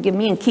him to forgive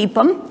me and keep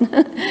him.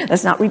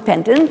 That's not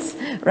repentance,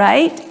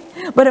 right?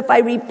 But if I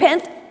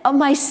repent of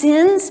my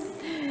sins,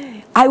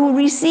 I will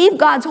receive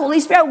God's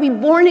Holy Spirit. I will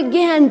be born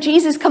again.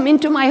 Jesus come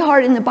into my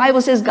heart. And the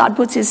Bible says God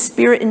puts his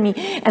Spirit in me.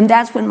 And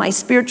that's when my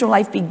spiritual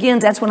life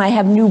begins. That's when I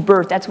have new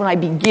birth. That's when I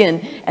begin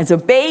as a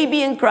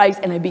baby in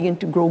Christ. And I begin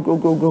to grow, grow,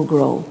 grow, grow,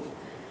 grow.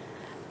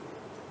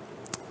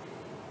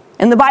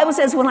 And the Bible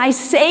says when I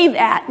say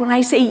that, when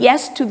I say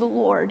yes to the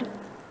Lord,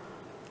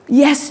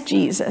 yes,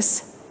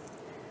 Jesus,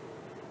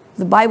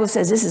 the Bible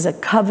says this is a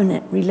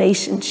covenant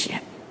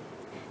relationship.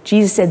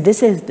 Jesus said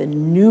this is the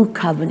new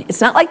covenant. It's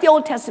not like the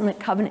Old Testament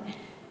covenant.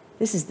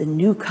 This is the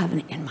new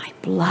covenant in my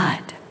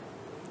blood.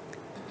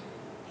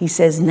 He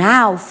says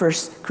now, 1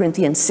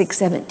 Corinthians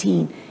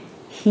 6:17,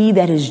 he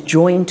that is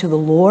joined to the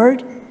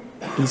Lord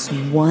is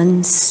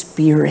one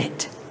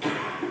spirit.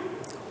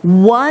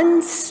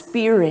 One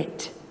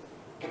spirit.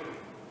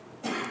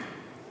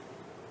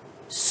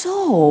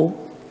 So,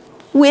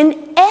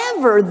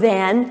 whenever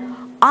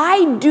then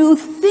I do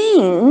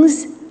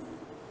things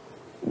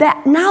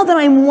that now that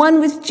I'm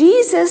one with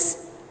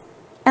Jesus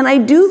and I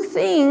do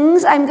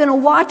things, I'm going to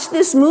watch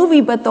this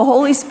movie, but the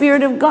Holy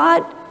Spirit of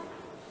God,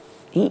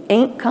 he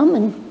ain't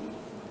coming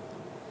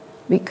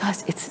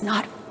because it's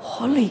not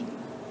holy.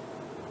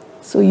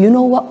 So you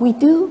know what we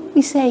do?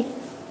 We say,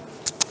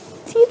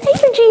 see you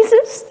later,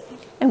 Jesus.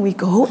 and we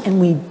go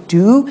and we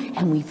do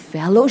and we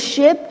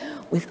fellowship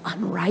with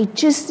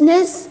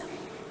unrighteousness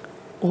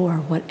or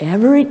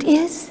whatever it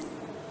is,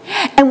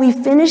 and we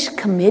finish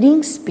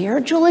committing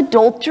spiritual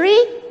adultery,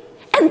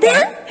 and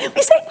then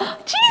we say, oh,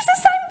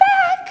 Jesus, I'm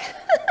back.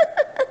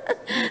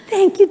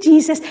 Thank you,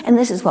 Jesus. And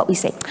this is what we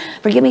say: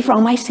 forgive me for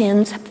all my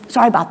sins.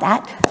 Sorry about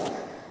that.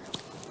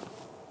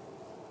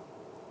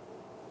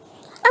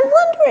 I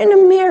wonder in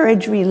a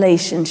marriage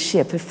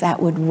relationship if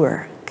that would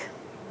work.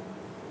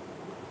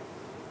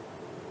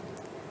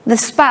 The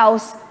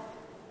spouse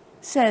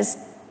says,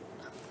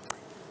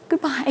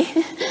 goodbye,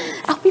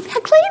 I'll be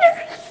back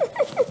later.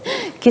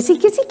 Kissy,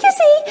 kissy,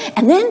 kissy.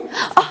 And then,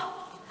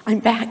 oh, I'm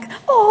back.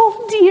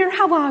 Oh, dear,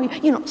 how are you?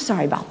 You know,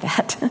 sorry about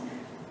that.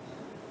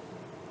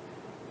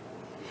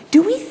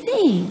 Do we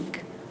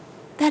think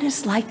that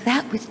is like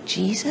that with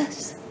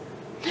Jesus?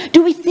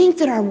 Do we think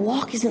that our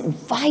walk isn't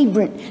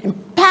vibrant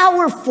and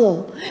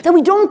powerful? That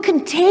we don't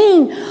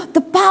contain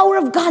the power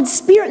of God's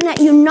Spirit and that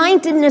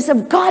unitedness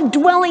of God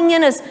dwelling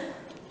in us?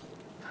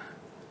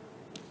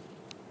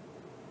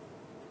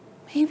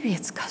 Maybe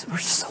it's because we're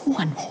so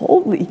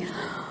unholy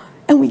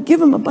and we give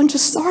him a bunch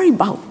of sorry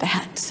about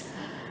that.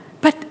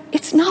 But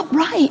it's not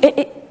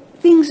right.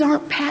 Things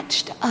aren't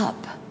patched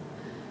up.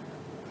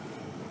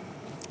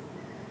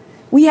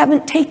 We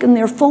haven't taken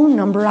their phone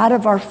number out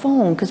of our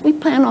phone because we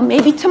plan on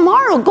maybe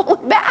tomorrow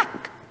going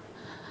back.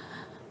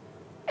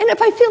 And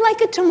if I feel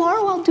like it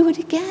tomorrow, I'll do it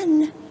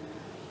again.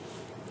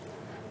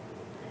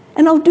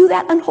 And I'll do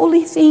that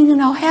unholy thing,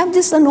 and I'll have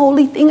this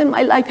unholy thing in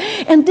my life,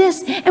 and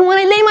this. And when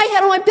I lay my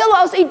head on my pillow,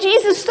 I'll say,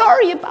 Jesus,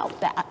 sorry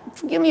about that.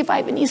 Forgive me if I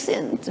have any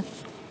sins.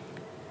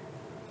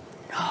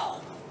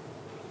 No.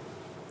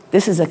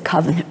 This is a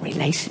covenant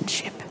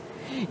relationship.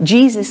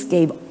 Jesus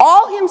gave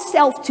all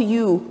himself to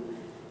you.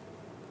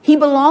 He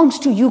belongs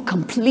to you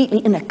completely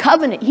in a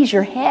covenant. He's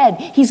your head.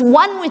 He's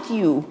one with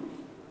you.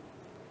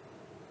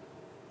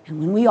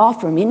 And when we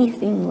offer him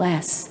anything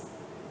less,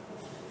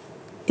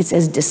 it's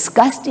as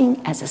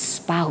disgusting as a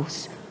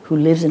spouse who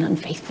lives an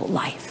unfaithful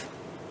life.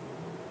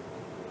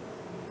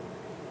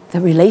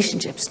 The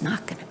relationship's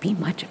not going to be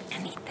much of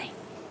anything.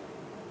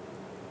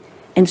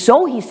 And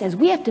so he says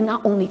we have to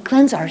not only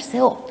cleanse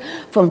ourselves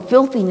from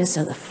filthiness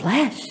of the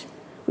flesh,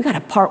 we got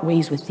to part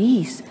ways with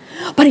these.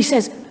 But he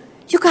says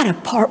you got to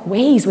part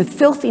ways with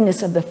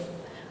filthiness of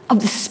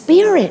the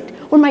spirit,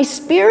 where my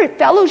spirit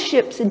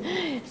fellowships and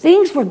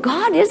things where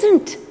God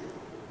isn't.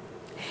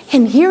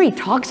 And here he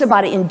talks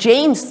about it in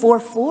James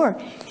 4:4.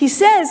 He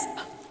says,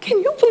 can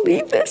you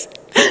believe this?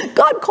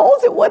 God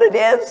calls it what it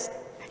is.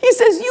 He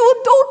says,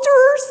 you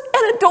adulterers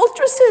and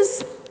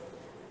adulteresses.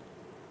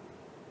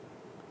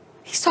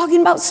 He's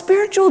talking about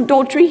spiritual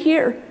adultery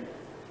here.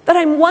 That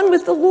I'm one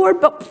with the Lord,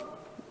 but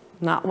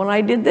not when I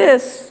did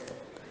this.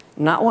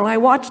 Not when I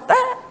watched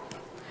that.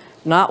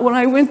 Not when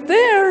I went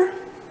there.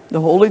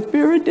 The Holy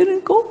Spirit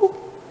didn't go.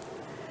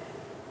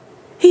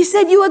 He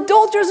said, you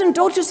adulterers and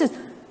adulteresses.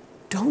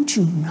 Don't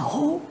you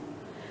know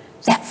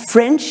that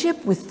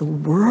friendship with the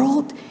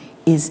world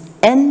is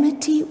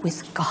enmity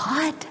with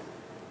God?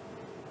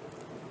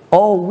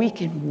 Oh, we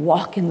can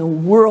walk in the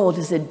world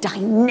as a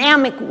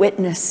dynamic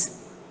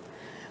witness,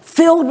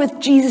 filled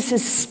with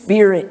Jesus'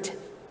 Spirit.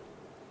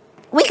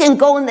 We can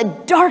go in the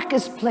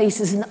darkest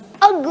places and the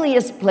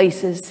ugliest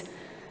places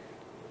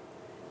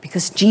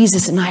because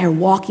Jesus and I are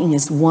walking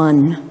as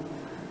one.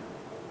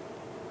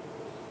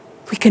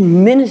 We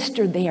can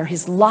minister there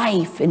his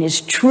life and his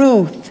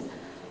truth.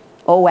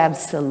 Oh,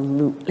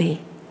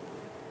 absolutely.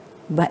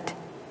 But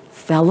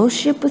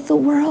fellowship with the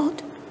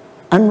world,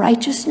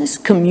 unrighteousness,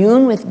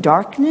 commune with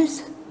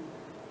darkness,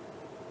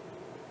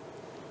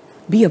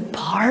 be a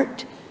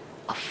part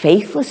of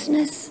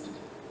faithlessness?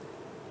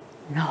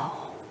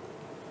 No.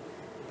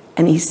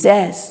 And he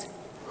says,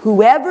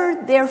 whoever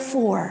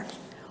therefore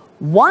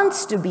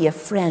wants to be a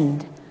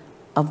friend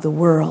of the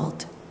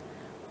world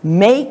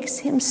makes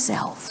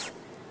himself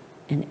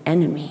an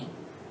enemy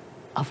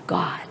of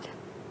God.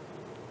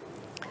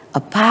 A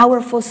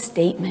powerful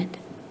statement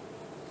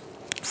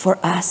for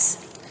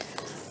us.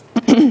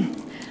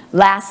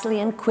 Lastly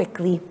and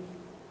quickly,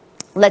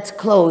 let's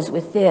close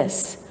with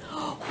this.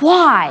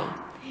 Why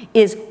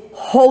is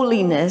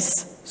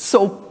holiness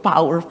so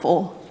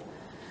powerful?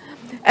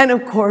 And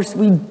of course,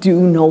 we do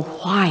know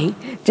why.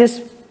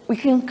 We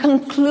can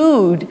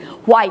conclude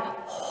why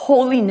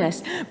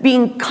holiness,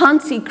 being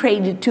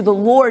consecrated to the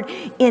Lord,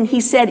 he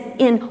said,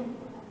 in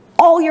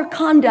all your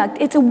conduct,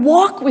 it's a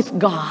walk with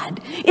God.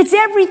 It's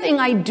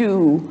everything I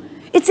do.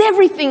 It's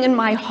everything in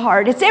my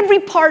heart. It's every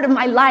part of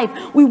my life.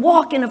 We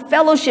walk in a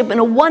fellowship and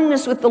a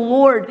oneness with the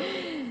Lord,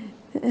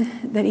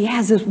 that he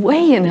has his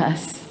way in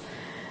us,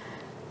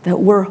 that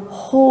we're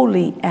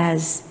holy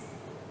as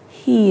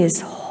he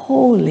is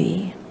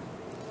holy,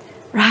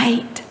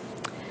 right?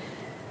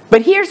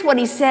 But here's what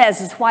he says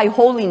is why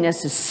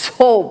holiness is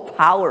so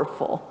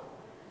powerful.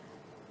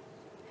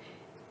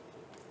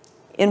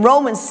 In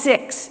Romans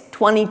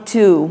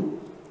 6:22,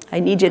 I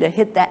need you to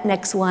hit that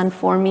next one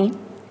for me.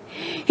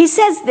 He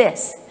says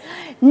this,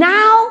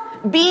 Now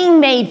being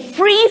made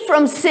free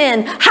from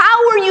sin.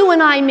 How were you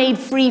and I made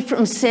free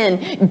from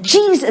sin?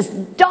 Jesus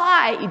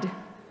died.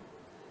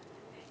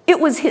 It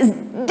was his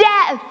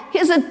death,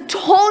 his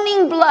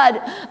atoning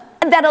blood,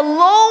 that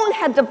alone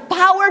had the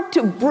power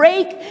to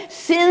break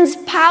sin's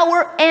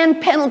power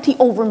and penalty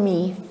over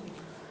me.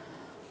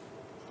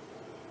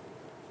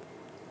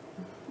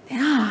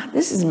 Yeah,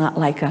 this is not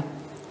like a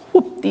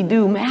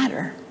whoop-de-doo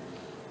matter.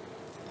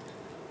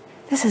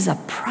 This is a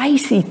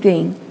pricey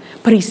thing.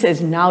 But he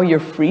says, now you're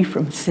free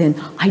from sin.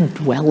 I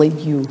dwell in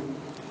you.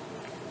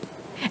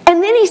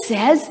 And then he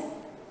says,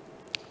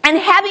 and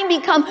having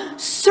become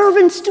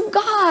servants to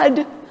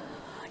God.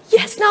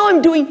 Yes, now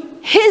I'm doing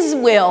his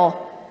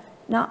will,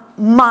 not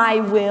my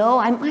will.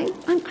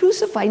 I'm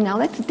crucified now.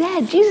 That's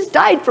dead. Jesus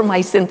died for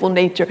my sinful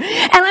nature.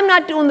 And I'm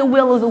not doing the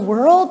will of the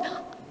world.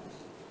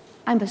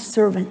 I'm a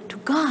servant to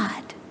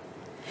God.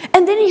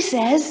 And then he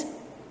says,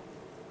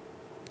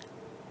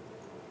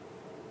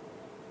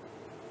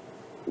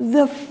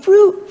 the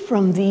fruit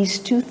from these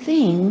two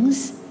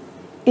things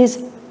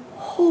is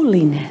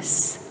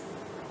holiness.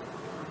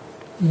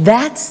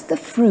 That's the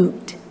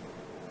fruit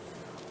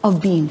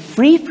of being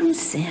free from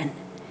sin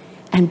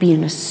and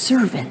being a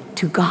servant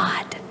to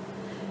God.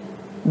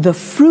 The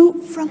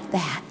fruit from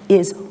that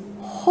is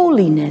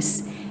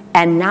holiness.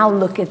 And now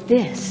look at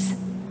this.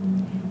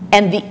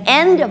 And the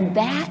end of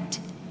that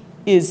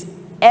is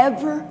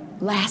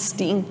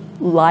everlasting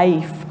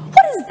life.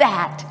 What is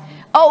that?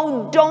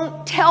 Oh,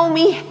 don't tell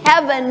me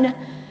heaven.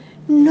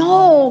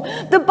 No,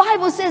 the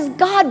Bible says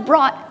God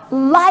brought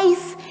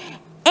life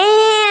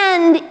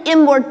and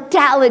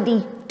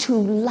immortality to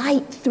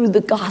light through the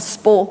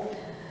gospel.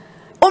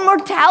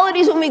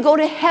 Immortality is when we go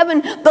to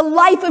heaven. The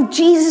life of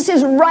Jesus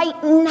is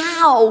right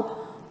now.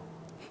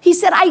 He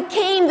said, I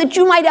came that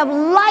you might have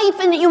life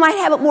and that you might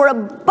have it more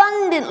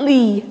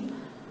abundantly.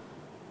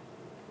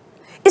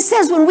 It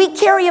says when we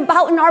carry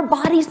about in our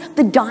bodies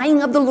the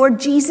dying of the Lord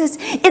Jesus,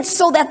 it's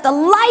so that the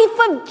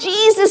life of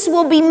Jesus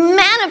will be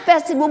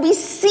manifested, will be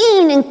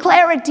seen in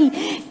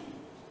clarity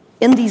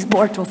in this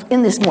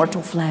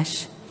mortal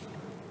flesh.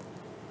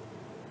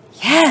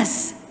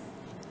 Yes.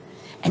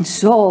 And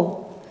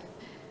so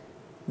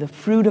the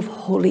fruit of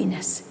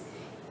holiness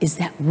is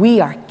that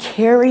we are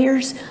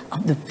carriers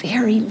of the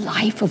very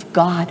life of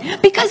God.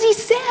 Because he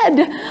said,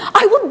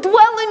 I will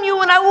dwell in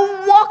you and I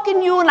will walk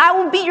in you and I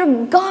will be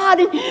your God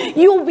and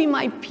you will be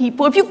my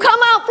people. If you come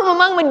out from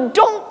among them,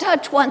 don't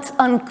touch what's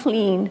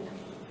unclean.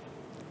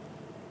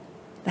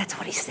 That's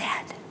what he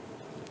said.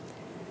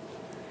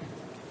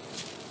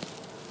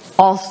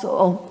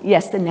 Also,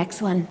 yes, the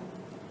next one.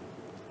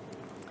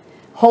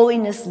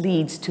 Holiness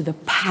leads to the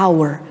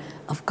power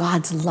of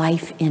God's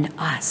life in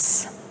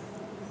us.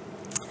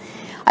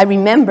 I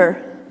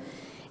remember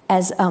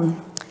as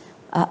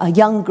a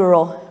young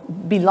girl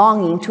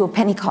belonging to a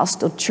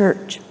Pentecostal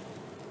church.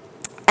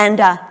 And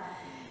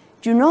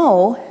you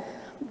know,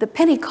 the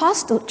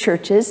Pentecostal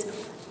churches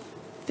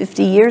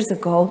 50 years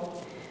ago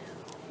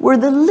were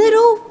the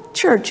little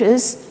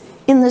churches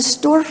in the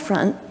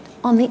storefront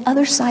on the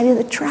other side of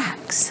the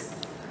tracks.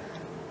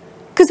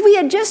 Because we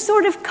had just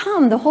sort of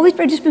come. The Holy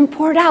Spirit had just been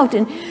poured out.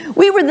 And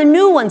we were the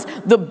new ones.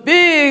 The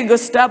big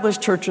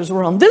established churches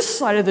were on this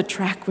side of the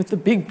track with the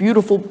big,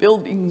 beautiful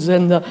buildings.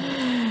 And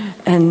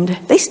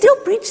they still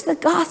preach the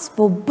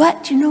gospel.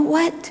 But you know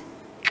what?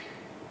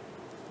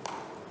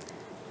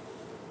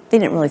 They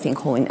didn't really think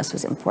holiness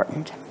was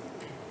important.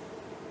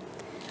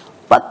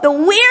 But the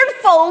weird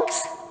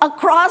folks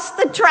across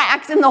the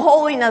tracks in the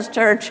holiness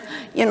church,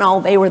 you know,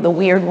 they were the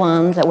weird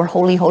ones that were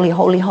holy, holy,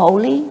 holy,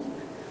 holy.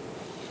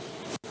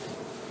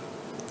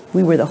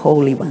 We were the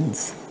holy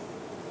ones.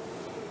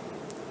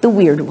 The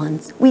weird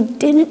ones. We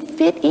didn't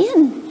fit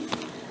in.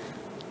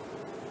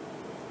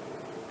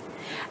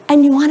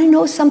 And you want to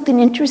know something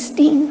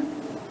interesting?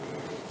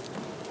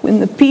 When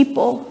the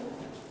people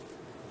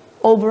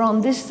over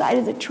on this side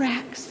of the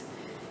tracks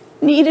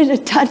needed a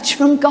touch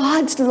from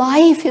God's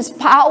life, his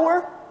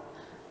power,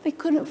 they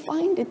couldn't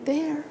find it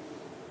there.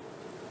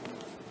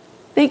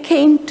 They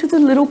came to the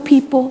little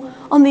people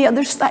on the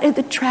other side of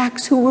the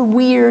tracks who were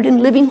weird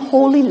and living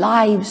holy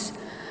lives.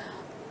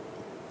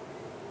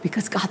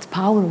 Because God's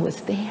power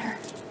was there.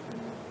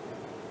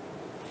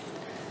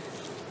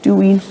 Do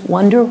we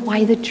wonder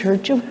why the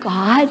church of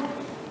God,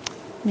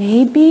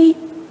 maybe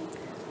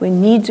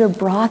when needs are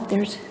brought,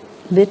 there's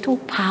little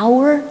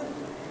power?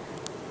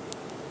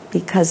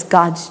 Because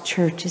God's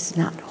church is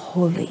not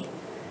holy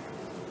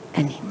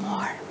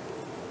anymore.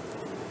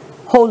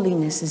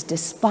 Holiness is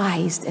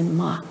despised and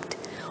mocked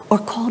or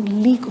called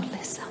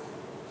legalism.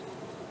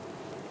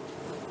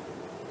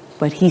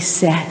 But he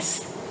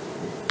says,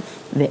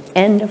 the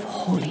end of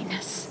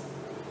holiness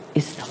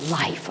is the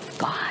life of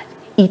God.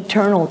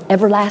 Eternal,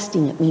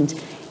 everlasting, it means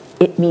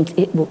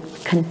it will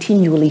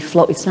continually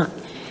flow. It's not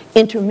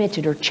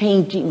intermittent or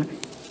changing.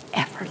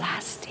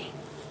 Everlasting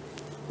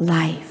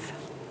life.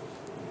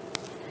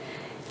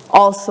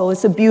 Also,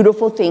 it's a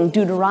beautiful thing.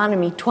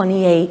 Deuteronomy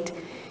 28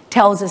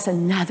 tells us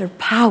another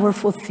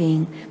powerful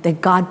thing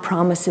that God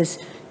promises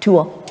to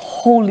a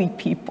holy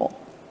people.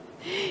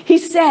 He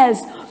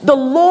says, the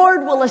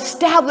Lord will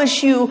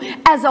establish you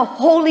as a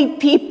holy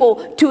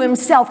people to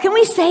himself. Can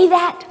we say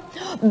that?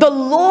 The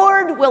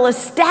Lord will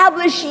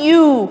establish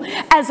you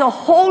as a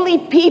holy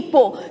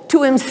people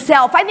to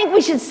himself. I think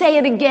we should say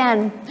it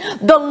again.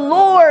 The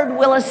Lord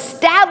will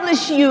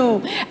establish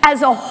you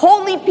as a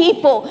holy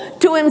people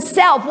to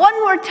himself. One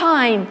more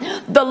time.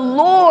 The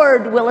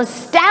Lord will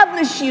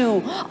establish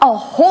you a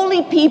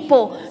holy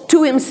people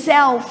to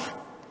himself,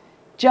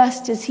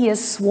 just as he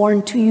has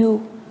sworn to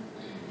you.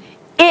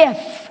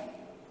 If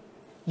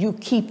you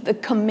keep the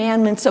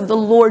commandments of the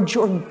Lord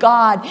your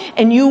God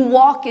and you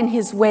walk in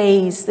his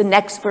ways. The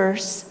next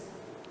verse.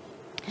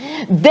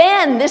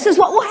 Then this is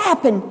what will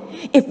happen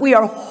if we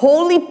are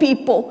holy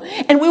people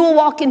and we will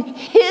walk in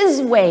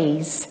his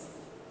ways.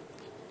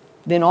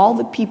 Then all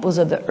the peoples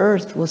of the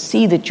earth will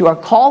see that you are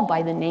called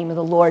by the name of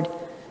the Lord,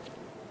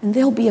 and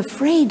they'll be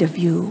afraid of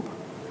you.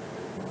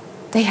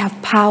 They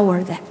have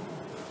power. That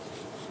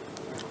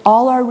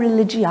all our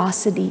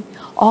religiosity,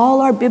 all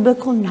our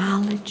biblical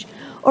knowledge,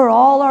 or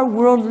all our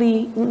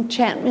worldly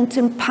enchantments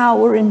and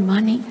power and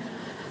money.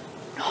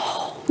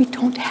 No, we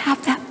don't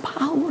have that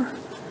power.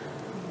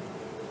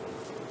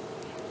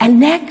 And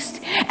next,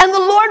 and the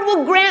Lord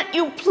will grant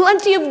you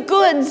plenty of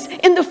goods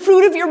in the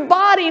fruit of your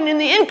body and in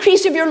the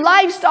increase of your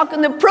livestock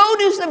and the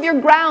produce of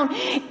your ground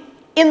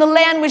in the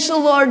land which the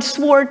Lord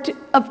swore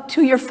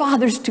to your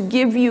fathers to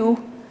give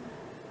you.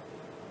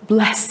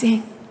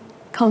 Blessing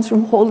comes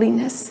from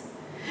holiness.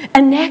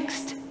 And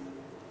next,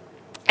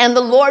 and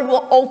the Lord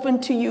will open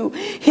to you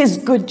his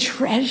good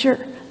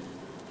treasure,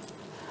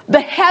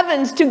 the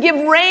heavens, to give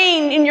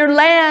rain in your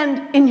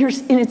land in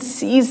its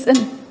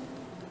season.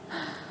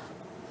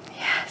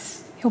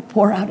 Yes, he'll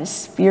pour out his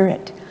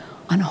Spirit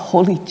on a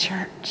holy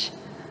church,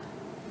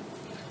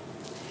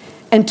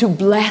 and to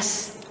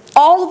bless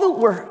all the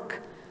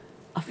work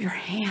of your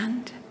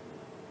hand,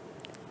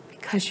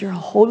 because you're a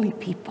holy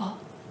people.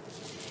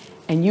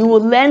 And you will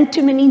lend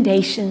to many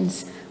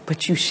nations,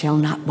 but you shall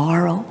not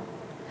borrow.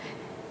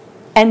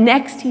 And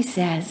next he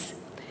says,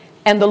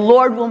 and the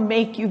Lord will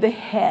make you the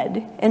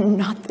head and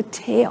not the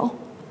tail.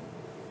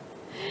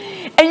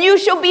 And you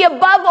shall be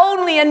above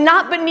only and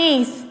not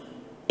beneath,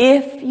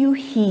 if you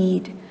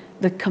heed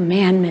the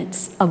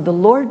commandments of the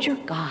Lord your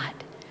God,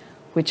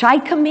 which I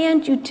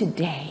command you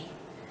today,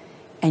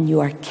 and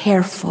you are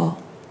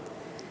careful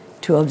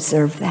to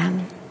observe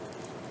them.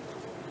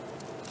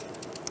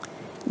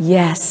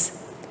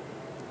 Yes,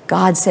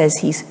 God says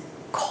he's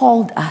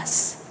called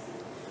us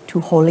to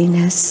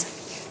holiness.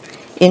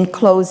 In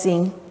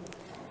closing,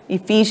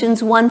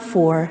 Ephesians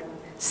 1:4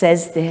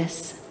 says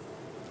this: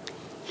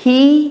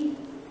 he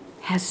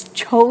has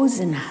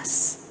chosen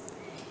us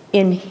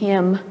in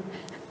him.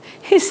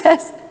 He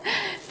says,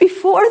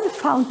 before the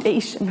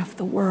foundation of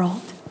the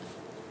world,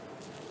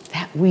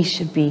 that we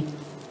should be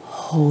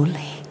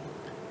holy.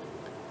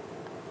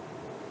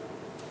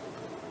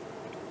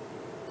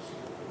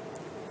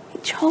 He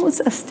chose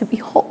us to be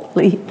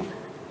holy.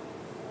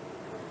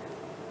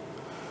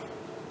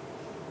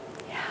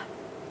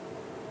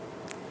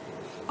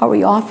 Are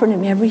we offering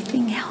him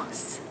everything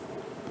else?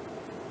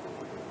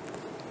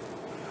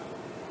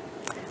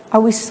 Are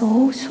we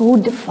so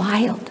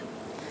defiled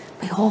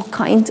by all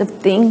kinds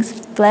of things,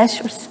 flesh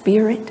or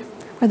spirit,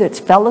 whether it's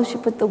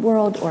fellowship with the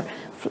world or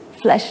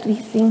fleshly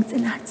things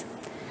in us?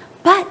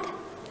 But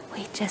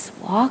we just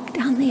walk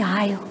down the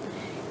aisle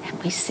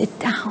and we sit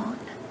down.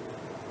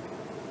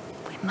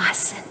 We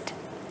mustn't.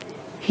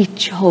 He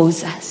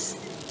chose us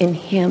in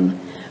him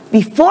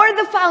before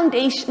the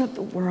foundation of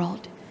the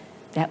world,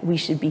 that we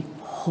should be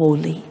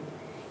holy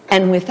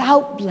and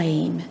without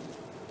blame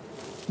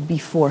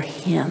before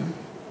him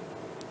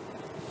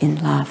in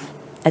love.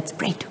 Let's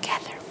pray together.